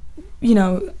now,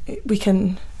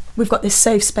 we've got this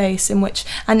safe space in which,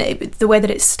 and the way that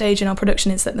it's staged in our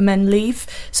production is that the men leave,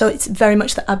 so it's very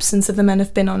much the absence of the men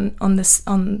have been on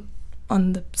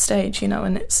the stage,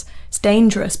 and it's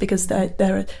dangerous because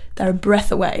they're a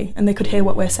breath away and they could hear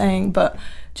what we're saying, but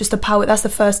just the power, that's the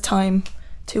first time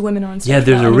two women are on stage. Yeah,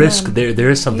 there's a risk. There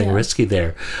is something risky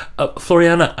there.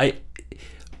 Floriana,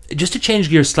 just to change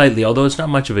gears slightly, although it's not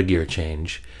much of a gear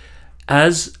change,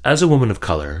 as a woman of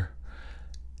color,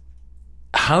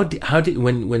 how did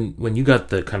when you got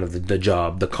the kind of the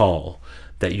job, the call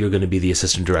that you're going to be the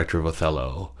assistant director of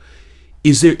Othello, do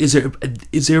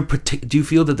you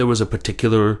feel that there was a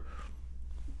particular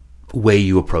way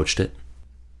you approached it?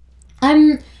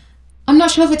 I'm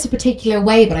not sure if it's a particular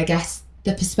way, but I guess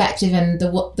the perspective and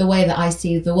the way that I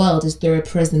see the world is through a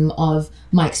prism of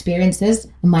my experiences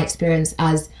and my experience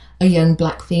as a young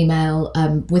black female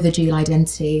with a dual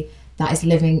identity that is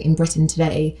living in Britain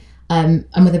today, and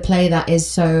with a play that is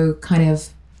so kind of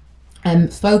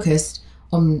focused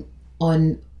on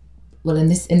well, in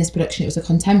this production, it was a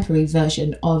contemporary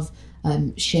version of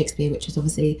Shakespeare, which was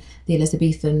obviously the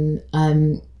Elizabethan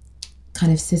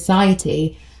kind of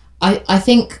society. I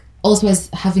think also, as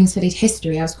having studied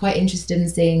history, I was quite interested in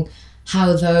seeing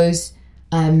how those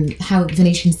how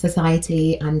Venetian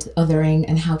society and othering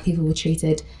and how people were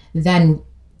treated then,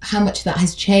 how much that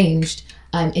has changed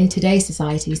in today's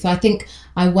society. So I think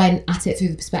I went at it through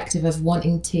the perspective of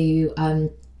wanting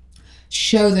to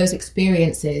show those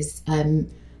experiences and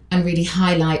really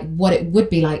highlight what it would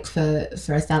be like for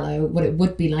Othello, what it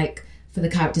would be like for the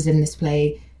characters in this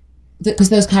play, because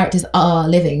those characters are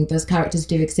living, those characters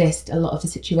do exist. A lot of the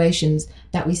situations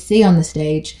that we see on the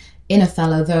stage in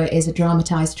Othello, though it is a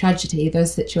dramatised tragedy,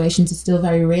 those situations are still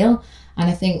very real. And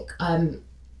I think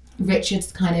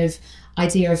Richard's kind of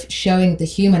idea of showing the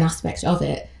human aspect of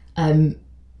it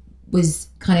was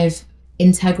kind of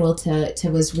integral to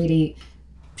was really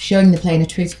showing the play in a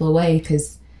truthful way,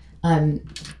 because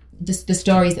the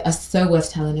stories are so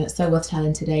worth telling. It's so worth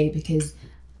telling today because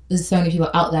there's so many people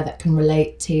out there that can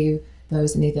relate to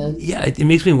those in either. Yeah, it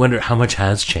makes me wonder how much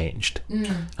has changed.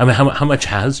 I mean, how much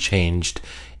has changed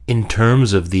in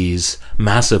terms of these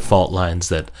massive fault lines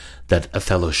that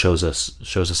Othello shows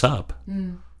us up.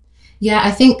 Yeah,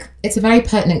 I think it's a very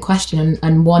pertinent question,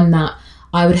 and one that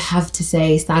I would have to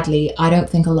say, sadly, I don't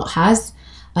think a lot has.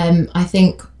 I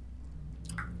think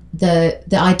the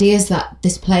ideas that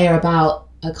this play are about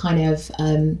are kind of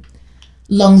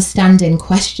long-standing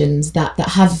questions that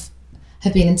have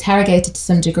been interrogated to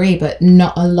some degree, but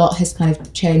not a lot has kind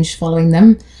of changed following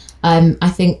them. I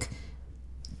think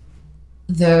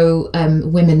though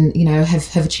women,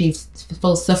 have achieved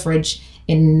full suffrage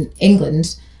in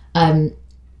England,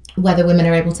 whether women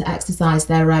are able to exercise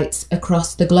their rights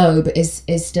across the globe is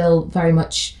still very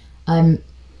much,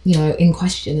 in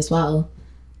question as well.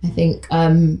 I think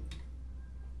I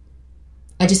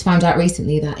just found out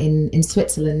recently that in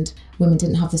Switzerland, women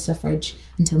didn't have the suffrage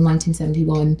until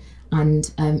 1971,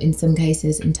 and in some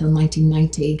cases until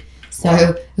 1990.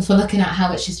 So if we're looking at how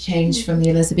much has changed from the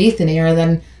Elizabethan era,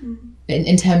 then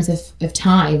in terms of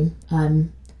time,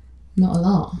 not a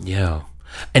lot. Yeah,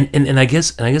 and I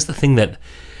guess the thing that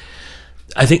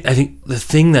I think the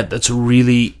thing that's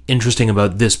really interesting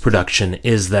about this production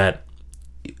is that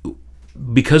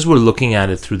because we're looking at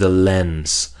it through the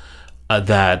lens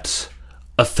that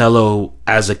Othello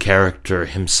as a character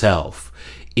himself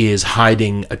is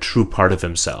hiding a true part of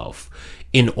himself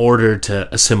in order to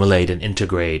assimilate and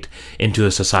integrate into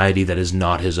a society that is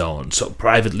not his own. So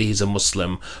privately he's a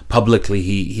Muslim, publicly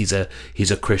he's a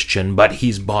Christian, but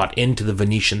he's bought into the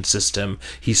Venetian system.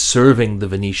 He's serving the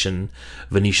Venetian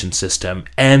system,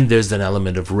 and there's an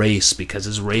element of race because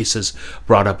his race is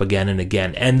brought up again and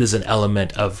again, and there's an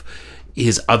element of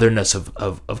his otherness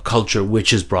of culture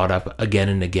which is brought up again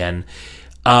and again.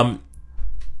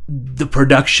 The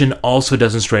production also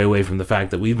doesn't stray away from the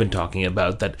fact that we've been talking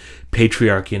about, that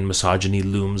patriarchy and misogyny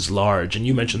looms large. And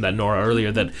you mentioned that, Nora,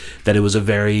 earlier, that it was a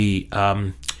very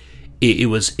it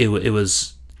was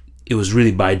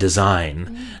really by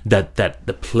design that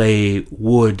the play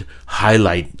would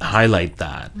highlight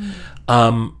that.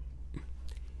 How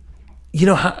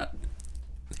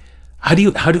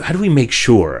do we make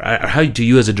sure? How do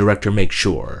you as a director make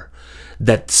sure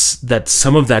that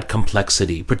some of that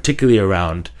complexity, particularly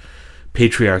around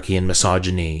patriarchy and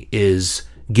misogyny, is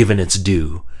given its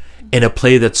due in a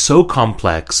play that's so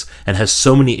complex and has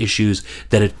so many issues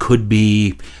that it could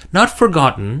be not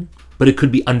forgotten, but it could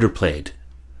be underplayed?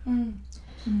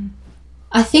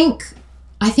 I think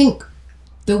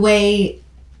the way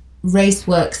race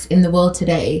works in the world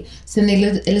today, so in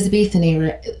the Elizabethan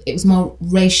era, it was more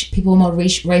people were more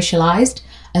racialized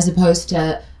as opposed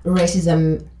to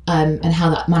racism. And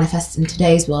how that manifests in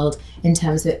today's world in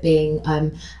terms of it being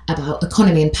about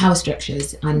economy and power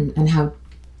structures, and how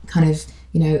kind of,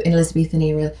 in Elizabethan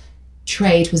era,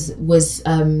 trade was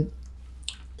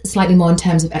slightly more in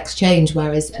terms of exchange,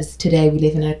 whereas as today we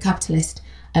live in a capitalist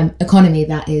economy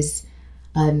that is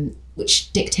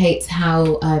which dictates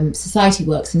how society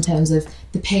works in terms of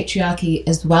the patriarchy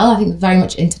as well. I think very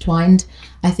much intertwined.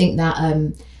 I think that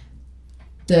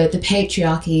the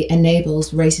patriarchy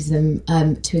enables racism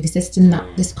to exist in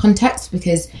this context,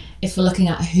 because if we're looking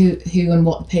at who and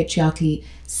what the patriarchy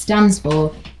stands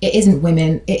for, it isn't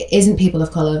women, it isn't people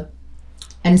of colour.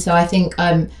 And so I think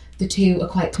the two are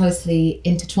quite closely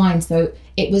intertwined. So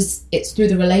it's through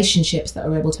the relationships that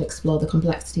we're able to explore the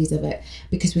complexities of it,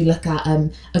 because we look at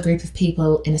a group of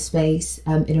people in a space,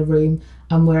 in a room,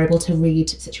 and we're able to read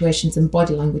situations and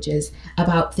body languages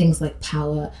about things like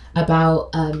power,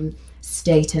 about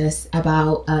status,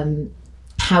 about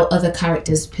how other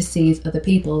characters perceive other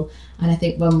people. And I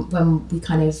think when we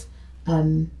kind of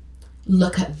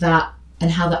look at that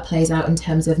how that plays out in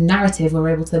terms of narrative. We're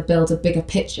able to build a bigger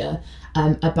picture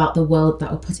about the world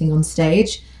that we're putting on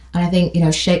stage. And I think,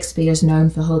 Shakespeare is known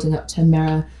for holding up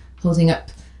mirror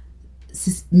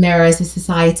as a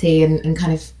society and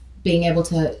kind of being able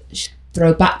to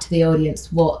throw back to the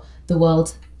audience what the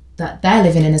world that they're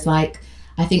living in is like.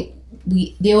 I think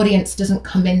the audience doesn't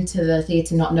come into the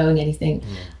theatre not knowing anything.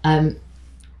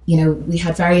 We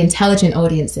had very intelligent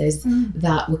audiences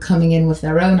that were coming in with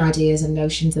their own ideas and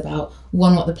notions about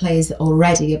what the play is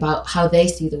already, about how they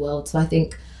see the world. So I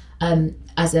think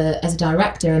as a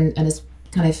director and as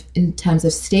kind of in terms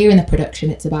of steering the production,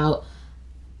 it's about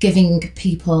giving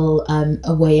people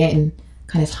a way in,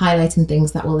 kind of highlighting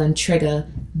things that will then trigger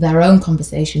their own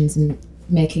conversations and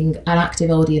making an active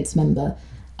audience member,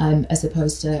 as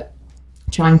opposed to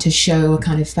trying to show a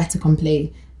kind of fait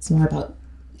accompli. It's more about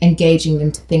engaging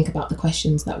them to think about the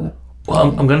questions that we're... Well,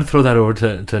 I'm going to throw that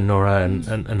over to Nora and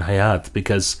Hayat,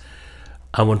 because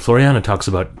when Floriana talks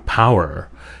about power,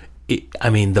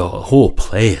 the whole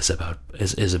play is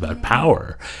about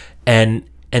power, and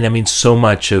I mean, so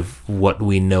much of what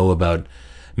we know about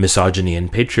misogyny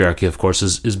and patriarchy, of course,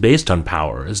 is based on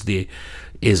power,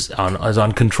 is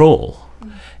on control,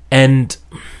 and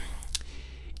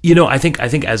I think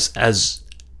as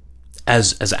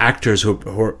actors who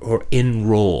are in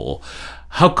role,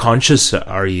 how conscious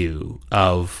are you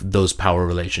of those power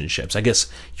relationships? I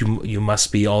guess you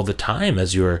must be all the time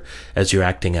as you're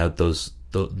acting out those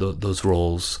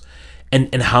roles,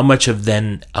 and how much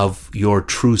of your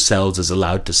true selves is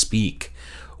allowed to speak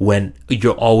when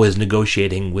you're always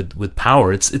negotiating with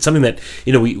power. It's something that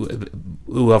we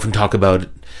often talk about.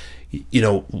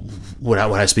 When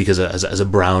I speak as a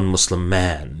brown Muslim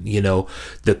man,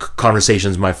 the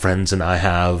conversations my friends and I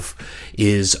have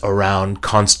is around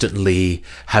constantly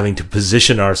having to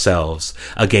position ourselves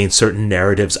against certain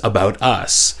narratives about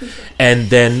us. And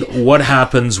then what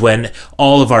happens when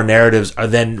all of our narratives are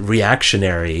then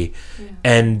reactionary?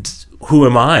 And who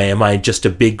am I? Am I just a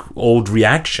big old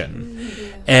reaction?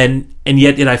 And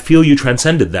yet I feel you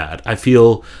transcended that. I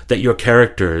feel that your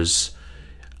characters,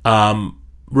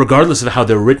 regardless of how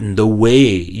they're written, the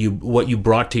way what you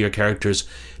brought to your characters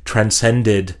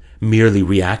transcended merely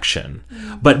reaction.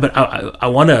 But I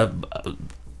want to,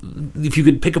 if you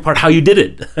could pick apart how you did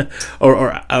it,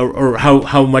 or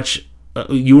how much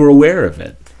you were aware of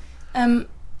it.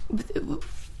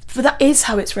 But that is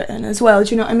how it's written as well. Do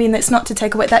you know what I mean? It's not to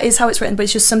take away. That is how it's written, but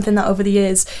it's just something that over the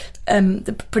years,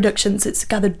 the productions, it's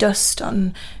gathered dust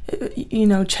on,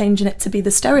 changing it to be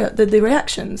the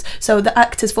reactions. So the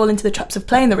actors fall into the traps of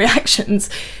playing the reactions,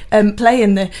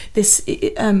 playing this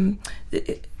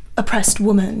oppressed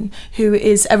woman who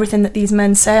is everything that these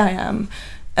men say I am.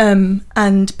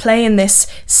 And playing this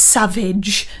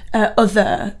savage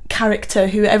other character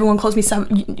who everyone calls me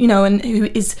and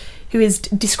who is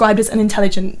described as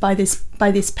unintelligent by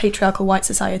this patriarchal white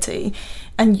society,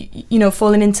 and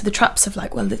falling into the traps of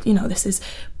like, well, this is,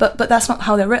 but that's not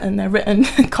how they're written. They're written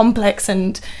complex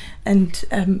and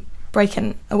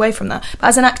breaking away from that. But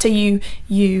as an actor, you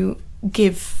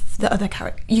give the other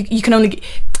character.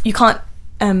 You can't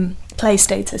play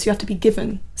status. You have to be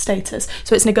given status.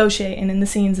 So it's negotiating in the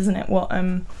scenes, isn't it? But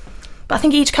I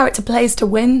think each character plays to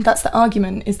win. That's the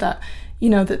argument. Is that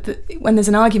that when there's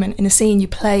an argument in a scene, you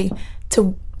play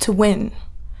to win.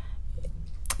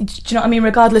 Do you know what I mean?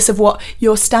 Regardless of what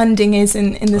your standing is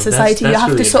in the society, you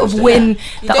have really to sort of win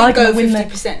the argument. You don't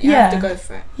go 50%. You have to go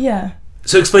for it. Yeah.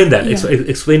 So explain that. Yeah.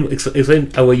 Explain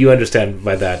what you understand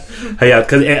by that. Yeah,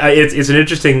 because it's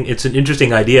an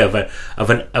interesting idea of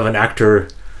an actor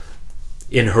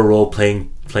in her role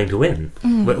playing to win.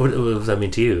 What does that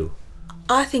mean to you?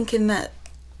 I think in that,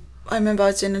 I remember I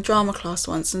was in a drama class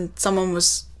once and someone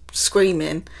was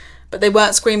screaming, but they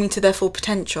weren't screaming to their full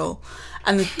potential.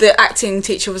 And the acting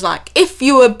teacher was like, if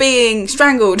you were being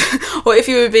strangled or if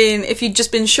you'd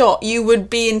just been shot, you would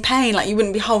be in pain. Like, you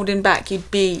wouldn't be holding back.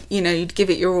 You'd be, you'd give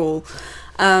it your all.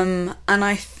 And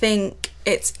I think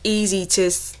it's easy to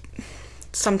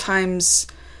sometimes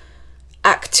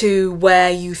act to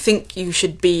where you think you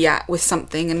should be at with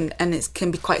something, and it can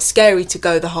be quite scary to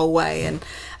go the whole way. And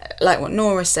like what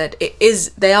Nora said,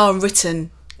 they are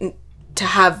written to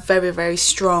have very, very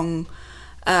strong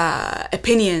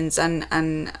opinions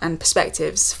and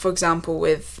perspectives. For example,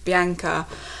 with Bianca,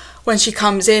 when she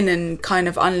comes in and kind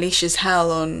of unleashes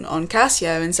hell on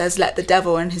Cassio and says, let the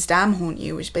devil and his dam haunt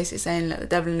you, which is basically saying let the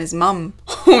devil and his mum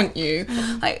haunt you.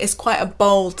 Like, it's quite a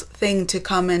bold thing to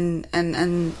come in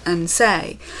and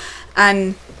say.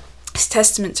 And it's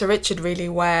testament to Richard, really,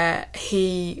 where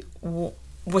he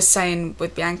was saying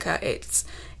with Bianca,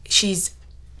 she's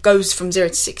goes from 0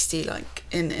 to 60 like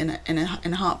in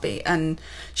a heartbeat, and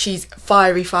she's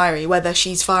fiery, whether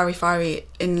she's fiery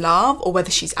in love or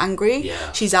whether she's angry.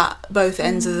 Yeah. She's at both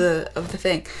ends of the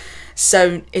thing.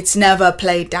 So it's never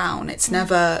played down, it's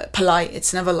never polite,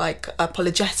 it's never like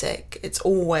apologetic, it's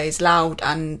always loud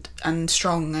and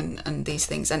strong and these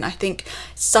things. And I think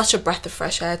it's such a breath of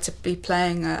fresh air to be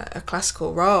playing a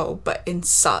classical role, but in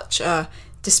such a,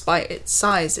 despite its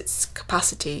size, its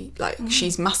capacity, like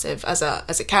she's massive as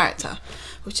a character,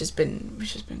 which has been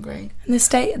great. And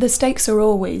the stakes are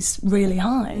always really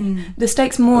high. The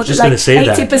stakes more than like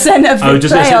 80% of the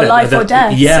play are life or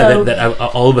death. Yeah, so. that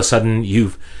all of a sudden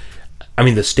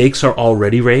the stakes are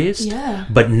already raised,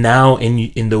 but now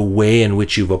in the way in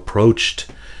which you've approached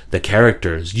the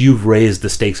characters, you've raised the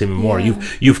stakes even more.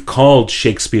 You've called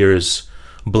Shakespeare's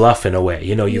bluff in a way.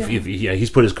 He's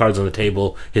put his cards on the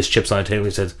table, his chips on the table.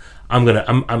 He says,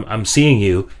 "I'm seeing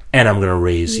you, and I'm gonna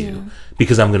raise you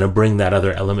because I'm gonna bring that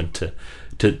other element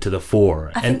to the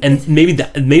fore." And maybe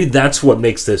that's what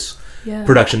makes this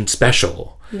production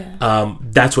special.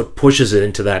 That's what pushes it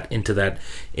into that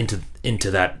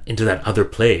other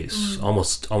place,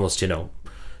 almost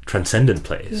transcendent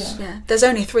place. There's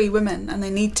only 3 women, and they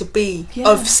need to be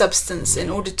of substance in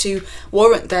order to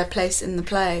warrant their place in the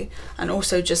play, and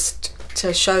also just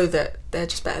to show that they're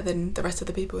just better than the rest of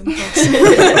the people in the cast.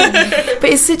 But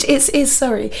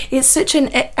it's such an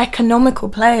economical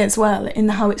play as well in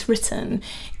how it's written,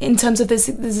 in terms of there's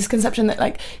this conception that,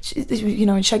 like,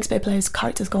 in Shakespeare plays,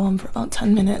 characters go on for about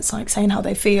 10 minutes like saying how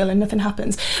they feel and nothing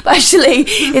happens, but actually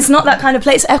it's not that kind of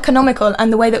play. It's economical,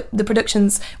 and the way that the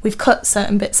productions, we've cut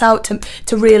certain bits out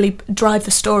to really drive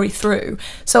the story through.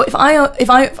 So if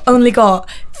I've only got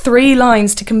 3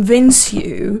 lines to convince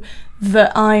you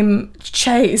that I'm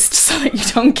chased so that you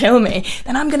don't kill me,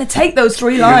 then I'm going to take those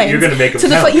 3 lines. You're going to make them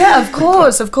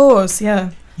count. Of course, yeah.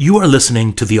 You are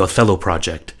listening to the Othello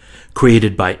Project,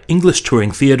 created by English Touring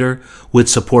Theatre with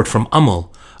support from UML,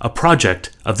 a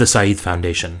project of the Said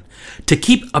Foundation. To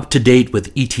keep up to date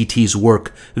with ETT's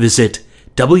work, visit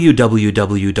www.ett.org.uk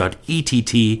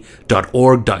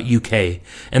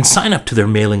and sign up to their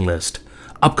mailing list.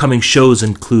 Upcoming shows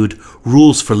include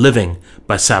Rules for Living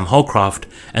by Sam Holcroft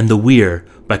and The Weir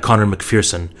by Conor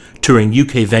McPherson, touring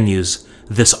UK venues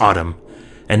this autumn.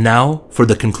 And now for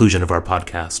the conclusion of our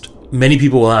podcast. Many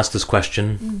people will ask this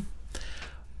question.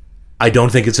 I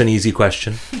don't think it's an easy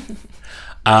question.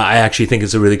 I actually think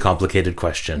it's a really complicated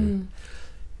question.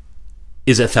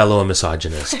 Is Othello a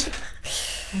misogynist?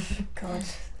 God.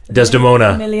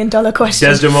 Desdemona. $1 million question.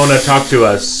 Desdemona, talk to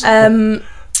us.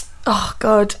 Oh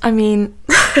God, I mean,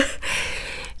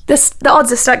 the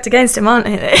odds are stacked against him, aren't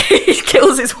they? He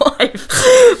kills his wife.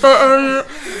 But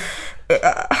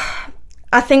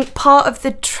I think part of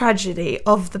the tragedy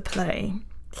of the play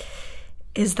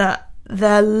is that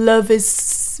their love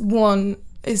is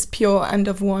pure and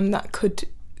of one that could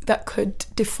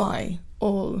defy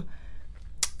all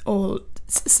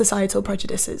societal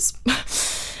prejudices.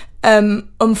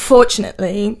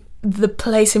 Unfortunately, the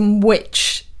place in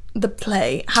which the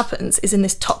play happens is in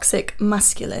this toxic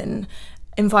masculine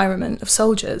environment of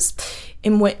soldiers,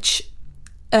 in which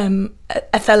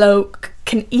Othello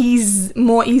can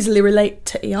more easily relate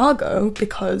to Iago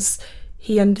because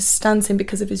he understands him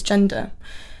because of his gender.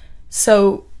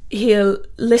 So he'll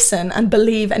listen and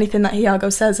believe anything that Iago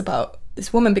says about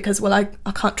this woman because, well, I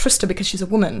can't trust her because she's a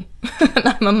woman and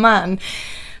I'm a man.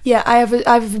 Yeah, I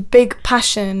have a big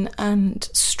passion and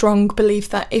strong belief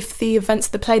that if the events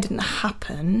of the play didn't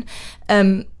happen,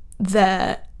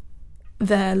 their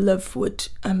love would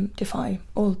defy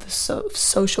all the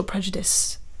social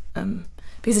prejudice,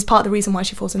 because it's part of the reason why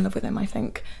she falls in love with him. I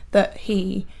think that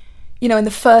he, in the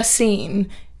first scene,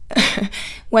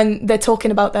 when they're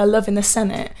talking about their love in the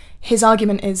Senate, his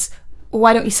argument is,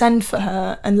 why don't you send for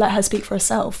her and let her speak for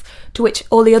herself? To which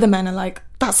all the other men are like,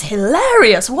 that's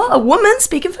hilarious, what, a woman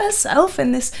speaking for herself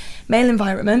in this male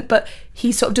environment? But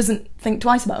he sort of doesn't think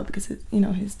twice about it because,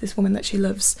 he's this woman that she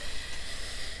loves.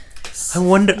 I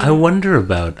wonder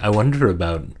about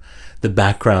the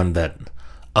background that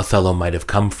Othello might have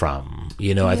come from.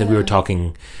 I think I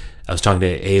was talking to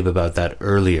Abe about that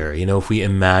earlier. If we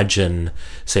imagine,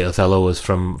 say, Othello was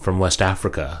from West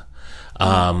Africa,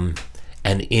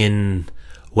 and in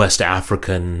West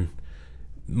African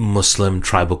Muslim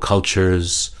tribal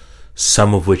cultures,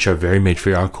 some of which are very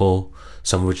matriarchal,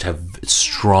 some of which have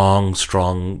strong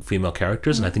female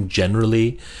characters, and I think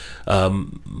generally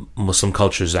Muslim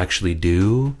cultures actually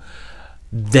do,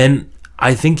 then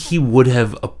I think he would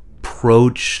have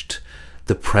approached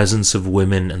the presence of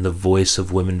women and the voice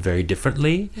of women very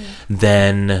differently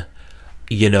than,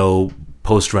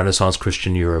 post-Renaissance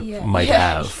Christian Europe might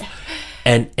have.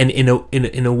 And in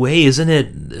a way, isn't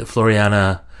it,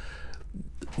 Floriana,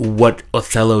 what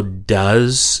Othello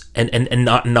does, and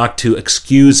not to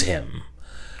excuse him,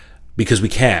 because we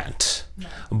can't,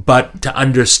 but to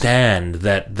understand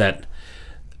that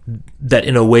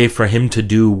in a way, for him to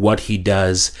do what he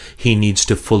does, he needs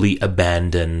to fully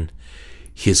abandon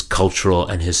his cultural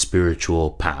and his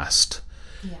spiritual past,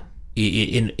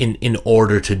 in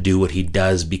order to do what he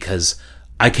does, because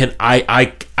I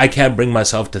can't bring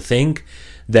myself to think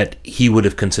that he would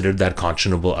have considered that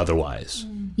conscionable otherwise.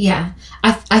 Yeah,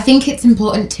 I think it's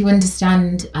important to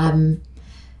understand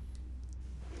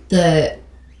the,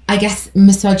 I guess,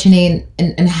 misogyny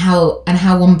and how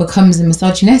one becomes a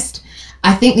misogynist.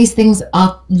 I think these things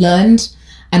are learned,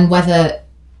 and whether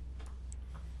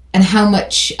and how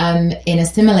much in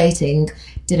assimilating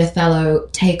did Othello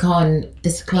take on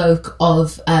this cloak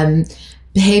of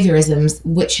behaviorisms,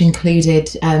 which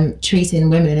included treating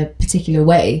women in a particular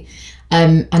way,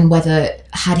 and whether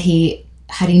had he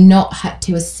not had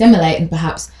to assimilate, and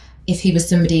perhaps if he was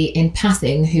somebody in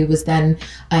passing who was then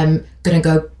going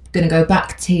to go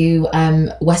back to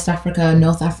West Africa,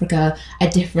 North Africa, a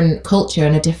different culture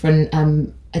and a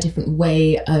different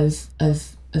way of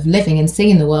living and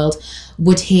seeing the world,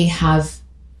 would he have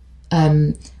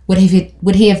done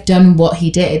what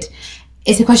he did?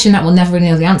 It's a question that we'll never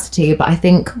know the answer to, but I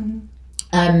think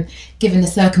given the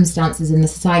circumstances in the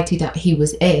society that he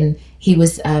was in, he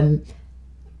was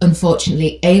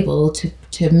unfortunately able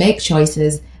to make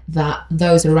choices that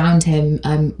those around him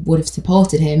would have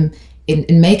supported him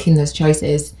in making those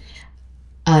choices.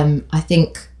 I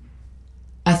think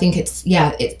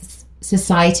it's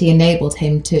society enabled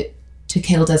him to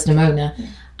kill Desdemona,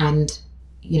 and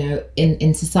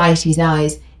in society's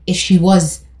eyes, if she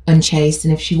was unchaste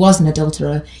and if she was an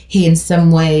adulterer, he in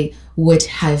some way would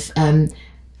have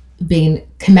been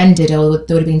commended, or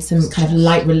there would have been some kind of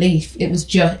light relief. It was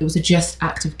a just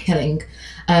act of killing,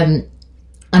 and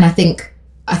I think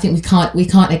we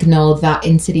can't ignore that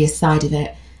insidious side of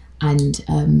it.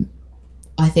 And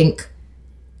I think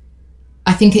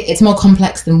it's more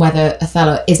complex than whether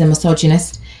Othello is a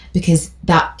misogynist, because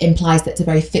that implies that it's a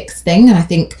very fixed thing, and I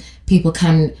think people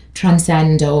can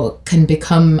transcend or can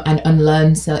become and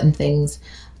unlearn certain things.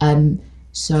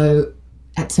 So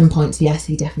at some points, yes,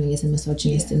 he definitely is a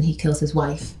misogynist, and he kills his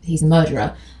wife. He's a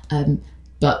murderer.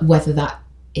 But whether that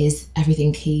is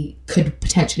everything he could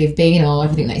potentially have been or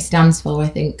everything that he stands for, I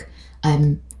think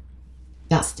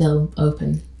that's still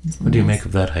open. What do you make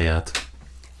of that, Hayat?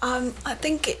 I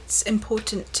think it's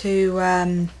important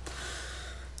to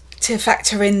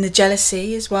factor in the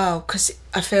jealousy as well, because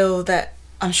I feel that,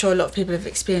 I'm sure a lot of people have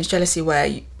experienced jealousy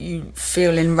where you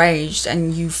feel enraged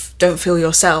and you don't feel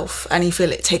yourself and you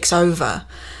feel it takes over.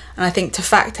 And I think to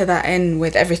factor that in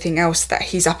with everything else that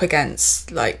he's up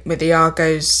against, like with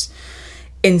Iago's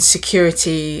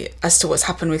insecurity as to what's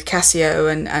happened with Cassio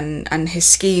and his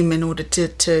scheme in order to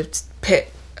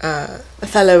pit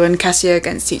Othello and Cassio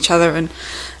against each other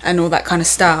and all that kind of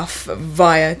stuff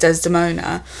via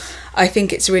Desdemona, I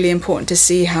think it's really important to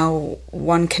see how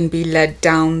one can be led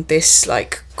down this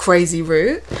like crazy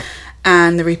route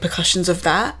and the repercussions of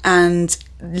that, and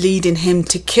leading him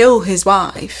to kill his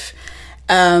wife.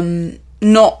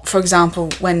 Not, for example,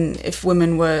 if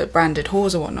women were branded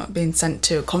whores or whatnot, being sent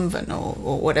to a convent or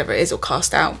whatever it is, or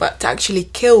cast out, but to actually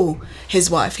kill his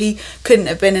wife. He couldn't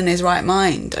have been in his right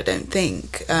mind, I don't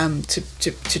think,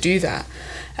 to do that.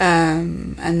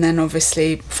 And then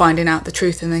obviously finding out the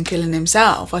truth and then killing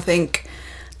himself. I think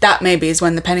that maybe is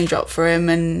when the penny dropped for him,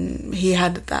 and he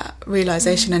had that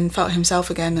realisation and felt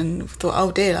himself again and thought,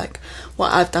 oh dear, like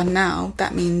what I've done now,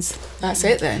 that means that's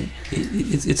it then.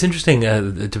 It's interesting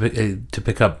to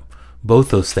pick up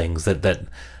both those things that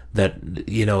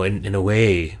in a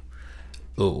way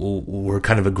we're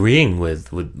kind of agreeing with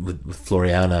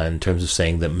Floriana in terms of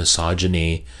saying that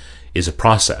misogyny is a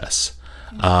process,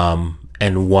 and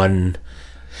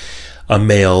a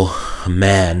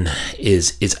man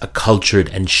is accultured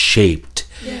and shaped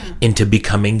into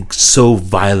becoming so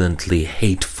violently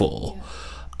hateful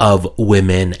of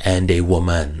women and a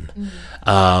woman,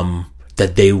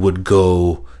 that they would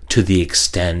go to the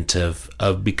extent of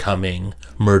becoming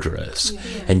murderous,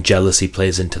 and jealousy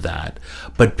plays into that.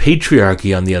 But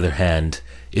patriarchy, on the other hand,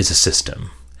 is a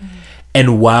system.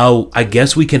 And while I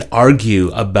guess we can argue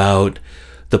about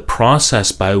the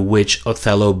process by which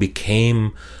Othello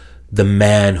became the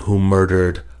man who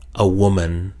murdered a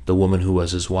woman, the woman who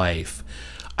was his wife,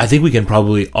 I think we can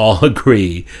probably all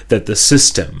agree that the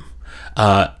system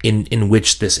in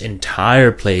which this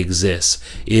entire play exists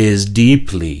is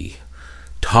deeply,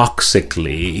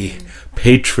 toxically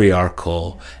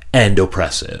patriarchal and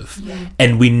oppressive.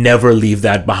 And we never leave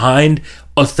that behind.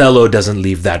 Othello doesn't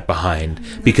leave that behind,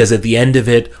 because at the end of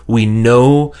it, we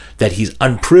know that he's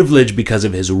unprivileged because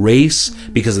of his race,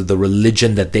 because of the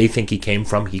religion that they think he came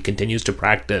from, he continues to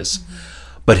practice,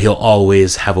 but he'll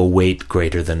always have a weight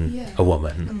greater than a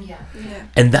woman.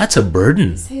 And that's a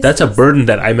burden. That's a burden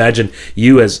that I imagine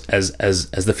you as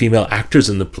the female actors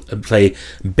in the play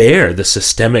bear. There's a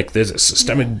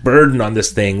systemic burden on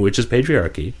this thing, which is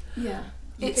patriarchy. Yeah.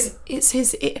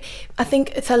 I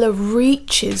think Othello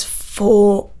reaches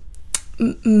for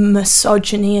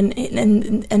misogyny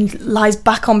and lies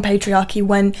back on patriarchy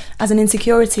when, as an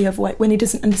insecurity of when he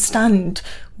doesn't understand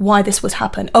why this would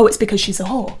happen. Oh, it's because she's a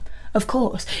whore, of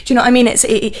course. Do you know what I mean?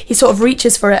 He sort of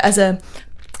reaches for it as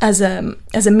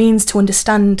a means to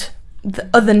understand the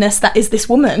otherness that is this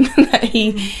woman that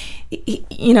he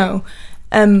you know.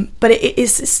 But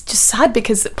it's just sad,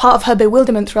 because part of her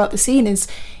bewilderment throughout the scene is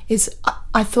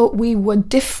I thought we were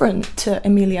different to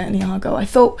Emilia and Iago. I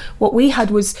thought what we had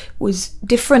was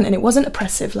different, and it wasn't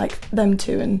oppressive like them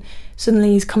two. And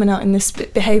suddenly he's coming out in this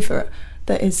behaviour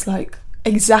that is like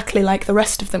exactly like the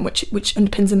rest of them, which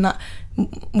underpins in that,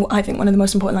 I think, one of the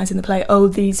most important lines in the play. Oh,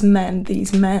 these men,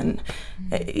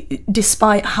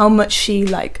 despite how much she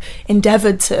like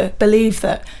endeavoured to believe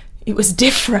that it was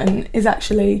different, is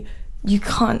actually. You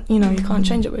can't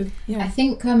change it with. Yeah. I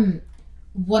think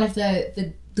one of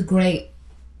the great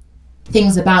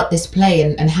things about this play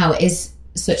and how it is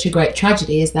such a great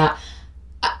tragedy is that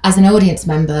as an audience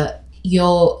member,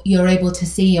 you're able to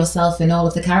see yourself in all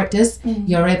of the characters.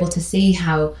 You're able to see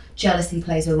how jealousy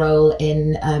plays a role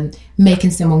in making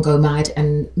someone go mad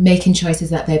and making choices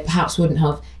that they perhaps wouldn't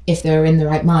have if they were in the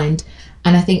right mind.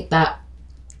 And I think that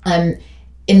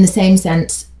in the same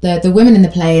sense, the women in the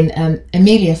play, and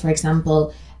Emilia, for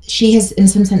example, she has in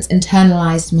some sense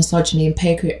internalized misogyny and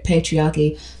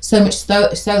patriarchy so much so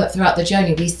that throughout the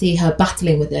journey we see her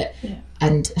battling with it.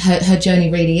 And her journey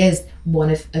really is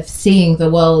one of seeing the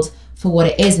world for what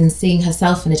it is and seeing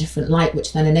herself in a different light,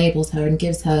 which then enables her and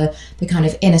gives her the kind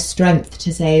of inner strength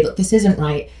to say, look, this isn't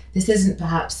right, this isn't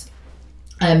perhaps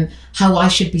how I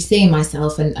should be seeing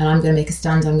myself, and I'm going to make a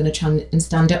stand. I'm going to try and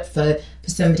stand up for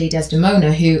somebody,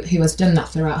 Desdemona, who has done that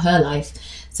throughout her life.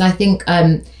 So I think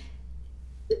the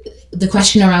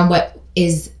question around what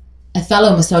is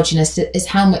Othello misogynist is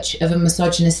how much of a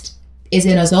misogynist is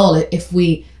in us all if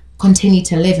we continue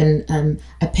to live in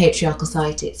a patriarchal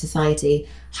society.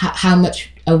 How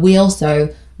much are we also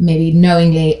maybe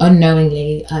knowingly,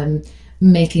 unknowingly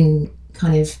making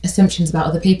kind of assumptions about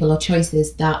other people or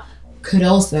choices that could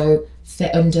also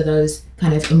fit under those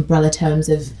kind of umbrella terms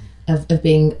of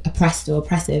being oppressed or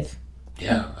oppressive.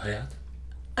 Yeah.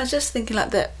 I was just thinking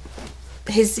like that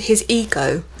his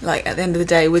ego, like at the end of the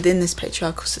day within this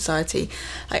patriarchal society,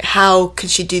 like how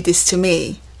could she do this to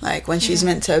me, like when she's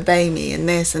meant to obey me, and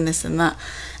this and this and that,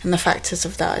 and the factors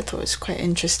of that I thought was quite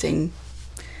interesting.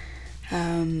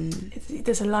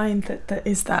 There's a line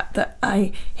that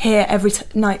I hear every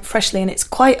night freshly, and it's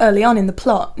quite early on in the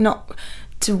plot, not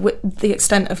to the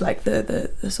extent of like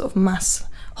the sort of mass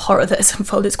horror that is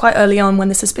unfolded. It's quite early on when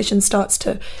the suspicion starts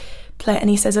to play, and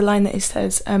he says a line that he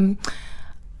says,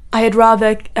 I had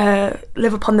rather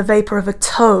live upon the vapour of a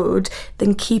toad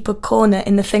than keep a corner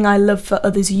in the thing I love for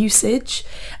others' usage.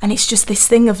 And it's just this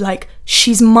thing of like,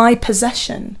 she's my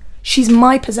possession.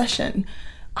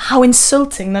 How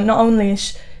insulting that not only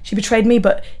is she betrayed me,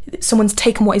 but someone's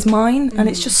taken what is mine. And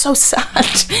it's just so sad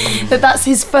that's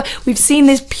his we've seen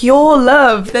this pure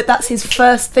love, that's his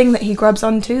first thing that he grabs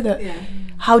onto, that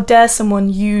how dare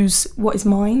someone use what is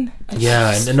mine? And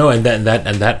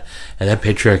that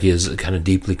patriarchy is kind of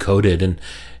deeply coded,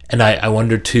 and I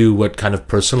wonder too what kind of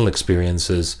personal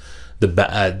experiences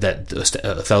that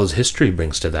Othello's history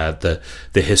brings to that,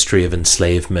 the history of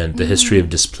enslavement, the history of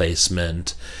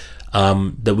displacement,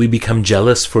 that we become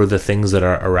jealous for the things that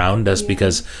are around us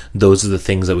because those are the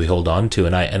things that we hold on to.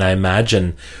 And I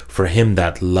imagine for him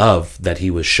that love that he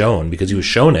was shown, because he was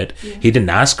shown it, he didn't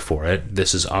ask for it,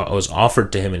 was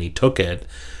offered to him and he took it,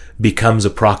 becomes a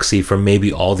proxy for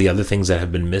maybe all the other things that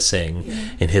have been missing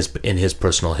in his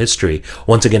personal history.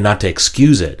 Once again, not to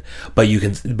excuse it, but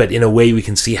in a way we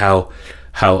can see how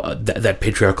that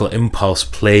patriarchal impulse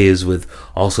plays with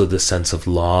also the sense of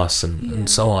loss and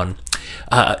so on.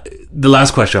 The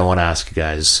last question I want to ask you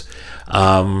guys,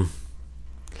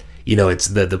 it's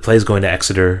the play's going to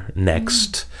Exeter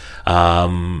next,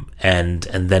 and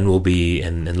then we'll be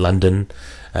in London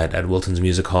at Wilton's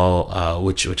Music Hall,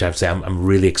 which I have to say I'm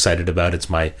really excited about. It's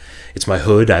my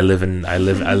hood. I live in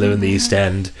the East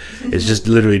End. It's just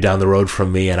literally down the road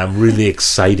from me, and I'm really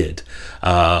excited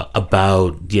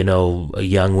about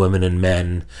young women and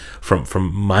men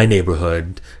from my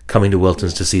neighborhood coming to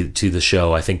Wilton's to see the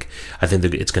show. I think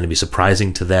that it's going to be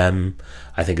surprising to them.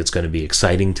 I think it's going to be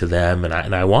exciting to them, and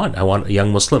I want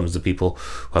young Muslims, the people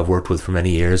who I've worked with for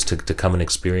many years, to come and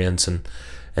experience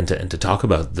and to talk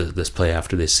about this play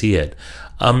after they see it.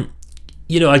 I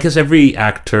guess every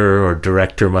actor or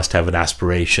director must have an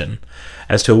aspiration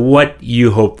as to what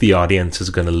you hope the audience is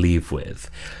going to leave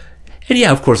with. And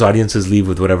yeah, of course, audiences leave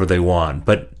with whatever they want,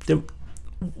 but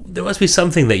there must be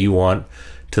something that you want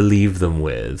to leave them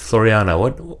with. Floriana,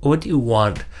 what do you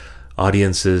want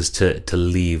audiences to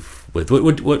leave with?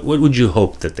 What would you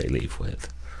hope that they leave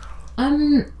with?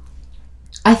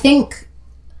 I think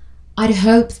I'd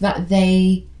hope that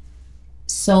they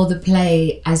saw the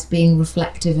play as being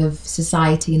reflective of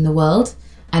society in the world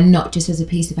and not just as a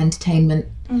piece of entertainment.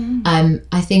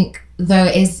 I think though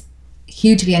it is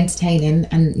hugely entertaining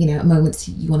and at moments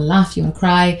you want to laugh, you want to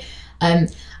cry,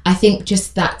 I think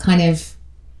just that kind of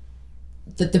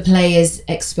that the play is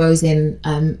exposing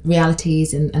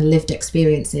realities and lived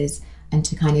experiences, and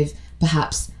to kind of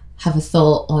perhaps have a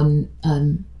thought on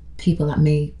people that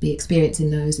may be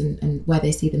experiencing those and where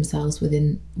they see themselves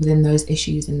within those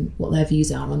issues and what their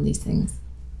views are on these things.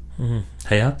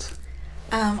 Hayat?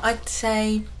 I'd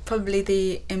say probably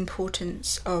the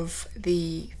importance of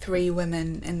the three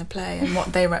women in the play and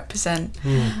what they represent.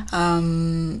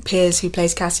 Piers, who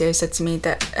plays Cassio, said to me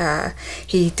that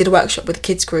he did a workshop with a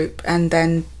kids group, and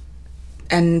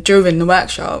during the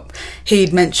workshop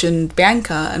he'd mentioned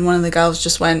Bianca, and one of the girls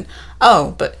just went,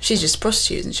 "Oh, but she's just a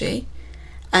prostitute, isn't she?"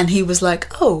 And he was like,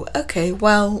 "Oh, okay,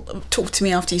 well, talk to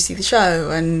me after you see the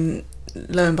show." And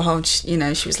lo and behold, she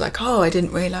was like, "Oh, I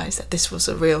didn't realise that this was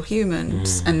a real human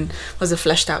and was a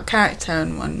fleshed out character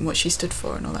and what she stood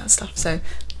for and all that stuff." So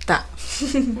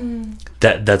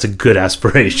that's a good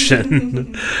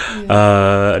aspiration.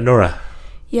 Nora?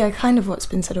 Yeah, kind of what's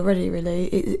been said already,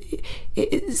 really.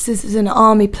 This is an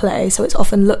army play, so it's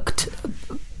often looked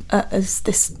as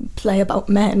this play about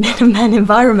men in a men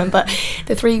environment, but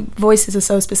the three voices are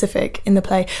so specific in the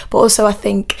play. But also I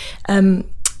think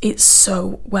it's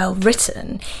so well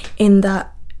written in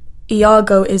that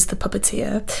Iago is the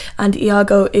puppeteer, and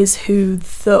Iago is who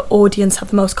the audience have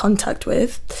the most contact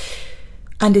with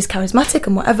and is charismatic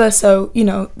and whatever. So,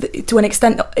 to an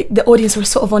extent, the audience are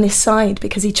sort of on his side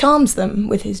because he charms them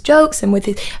with his jokes and with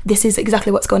his, this is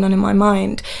exactly what's going on in my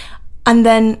mind. And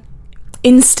then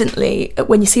instantly,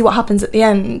 when you see what happens at the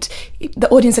end, the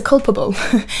audience are culpable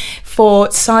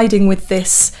for siding with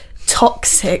this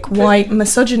toxic white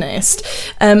misogynist,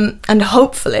 and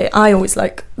hopefully I always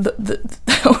like the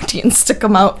audience to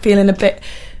come out feeling a bit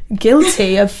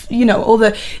guilty of all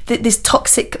this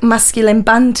toxic masculine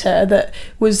banter that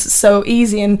was so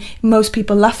easy and most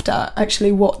people laughed at,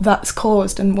 actually what that's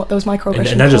caused and what those microaggressions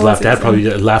and not just laughed at, probably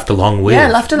laughed along with.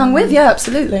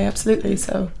 Absolutely.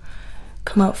 So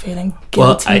come out feeling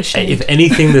guilty. Well, if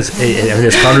anything, this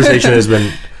conversation has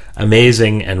been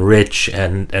amazing and rich,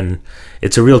 and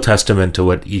it's a real testament to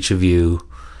what each of you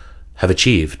have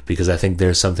achieved, because I think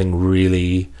there's something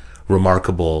really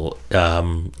remarkable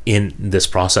in this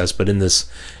process, but in this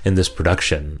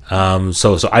production.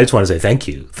 So I just want to say thank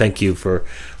you for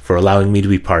allowing me to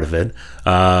be part of it.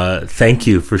 Thank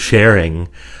you for sharing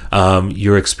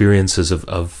your experiences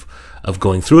of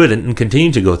going through it and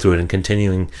continuing to go through it and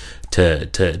continuing to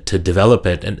develop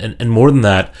it, and more than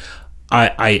that,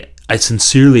 I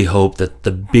sincerely hope that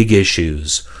the big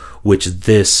issues which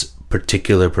this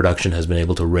particular production has been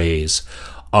able to raise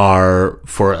are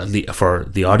for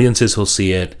the audiences who'll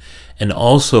see it, and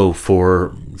also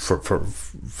for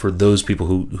those people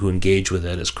who engage with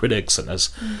it as critics and as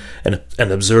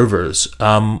and observers,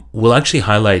 will actually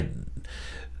highlight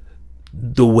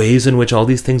the ways in which all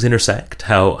these things intersect,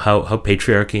 how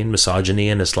patriarchy and misogyny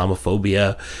and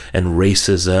Islamophobia and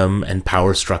racism and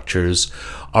power structures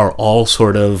are all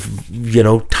sort of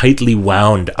tightly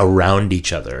wound around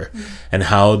each other, and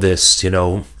how this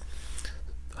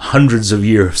hundreds of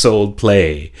years old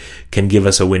play can give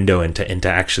us a window into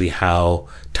actually how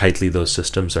tightly those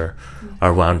systems are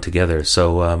wound together.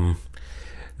 So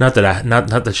not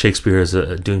that Shakespeare is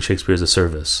doing Shakespeare as a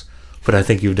service, but I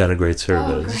think you've done a great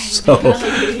service. Oh,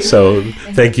 great. So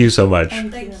thank you so much.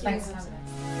 Thank you. Thanks for having us.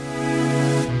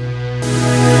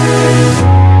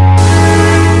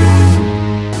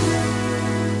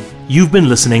 You've been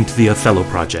listening to the Othello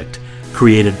Project,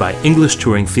 created by English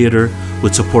Touring Theatre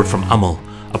with support from AML,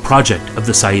 a project of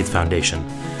the Said Foundation.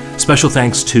 Special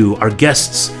thanks to our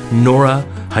guests, Nora,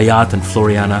 Hayat, and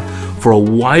Floriana, for a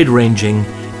wide-ranging,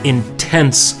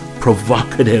 intense,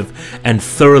 provocative, and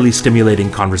thoroughly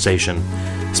stimulating conversation.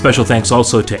 Special thanks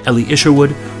also to Ellie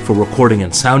Isherwood for recording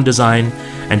and sound design,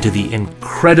 and to the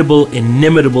incredible,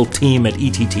 inimitable team at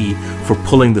ETT for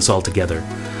pulling this all together.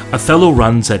 Othello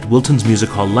runs at Wilton's Music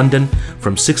Hall, London,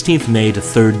 from 16th May to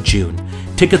 3rd June.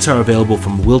 Tickets are available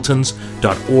from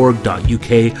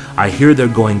wiltons.org.uk. I hear they're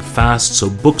going fast, so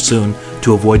book soon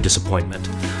to avoid disappointment.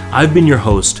 I've been your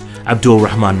host, Abdul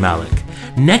Rahman Malik.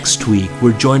 Next week,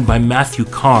 we're joined by Matthew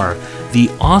Carr, the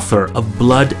author of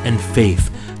Blood and Faith,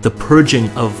 The Purging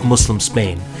of Muslim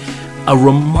Spain, a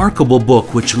remarkable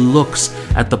book which looks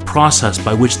at the process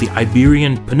by which the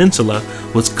Iberian Peninsula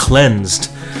was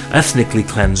cleansed, ethnically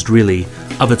cleansed really,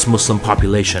 of its Muslim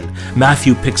population.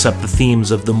 Matthew picks up the themes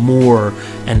of the Moor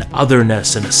and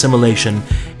otherness and assimilation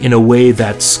in a way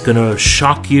that's going to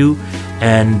shock you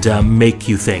and make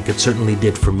you think. It certainly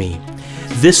did for me.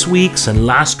 This week's and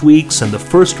last week's and the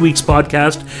first week's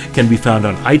podcast can be found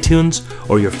on iTunes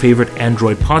or your favorite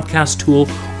Android podcast tool,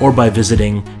 or by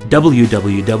visiting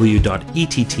www.ett.org.uk.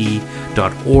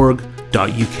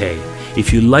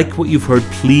 If you like what you've heard,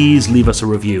 please leave us a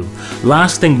review.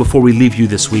 Last thing before we leave you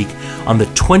this week, on the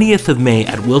 20th of May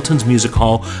at Wilton's Music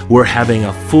Hall, we're having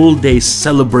a full-day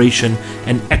celebration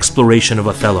and exploration of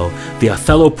Othello. The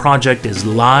Othello Project is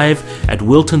live at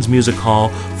Wilton's Music Hall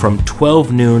from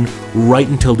 12 noon right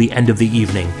until the end of the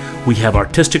evening. We have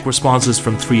artistic responses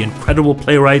from 3 incredible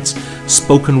playwrights,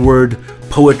 spoken word,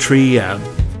 poetry,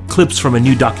 clips from a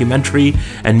new documentary,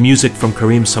 and music from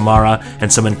Kareem Samara,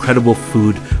 and some incredible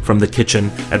food from the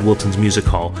kitchen at Wilton's Music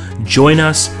Hall. Join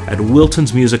us at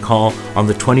Wilton's Music Hall on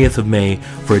the 20th of May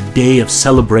for a day of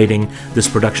celebrating this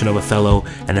production of Othello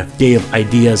and a day of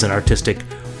ideas and artistic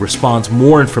response.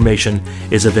 More information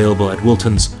is available at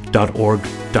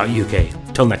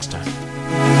wiltons.org.uk. Till next time.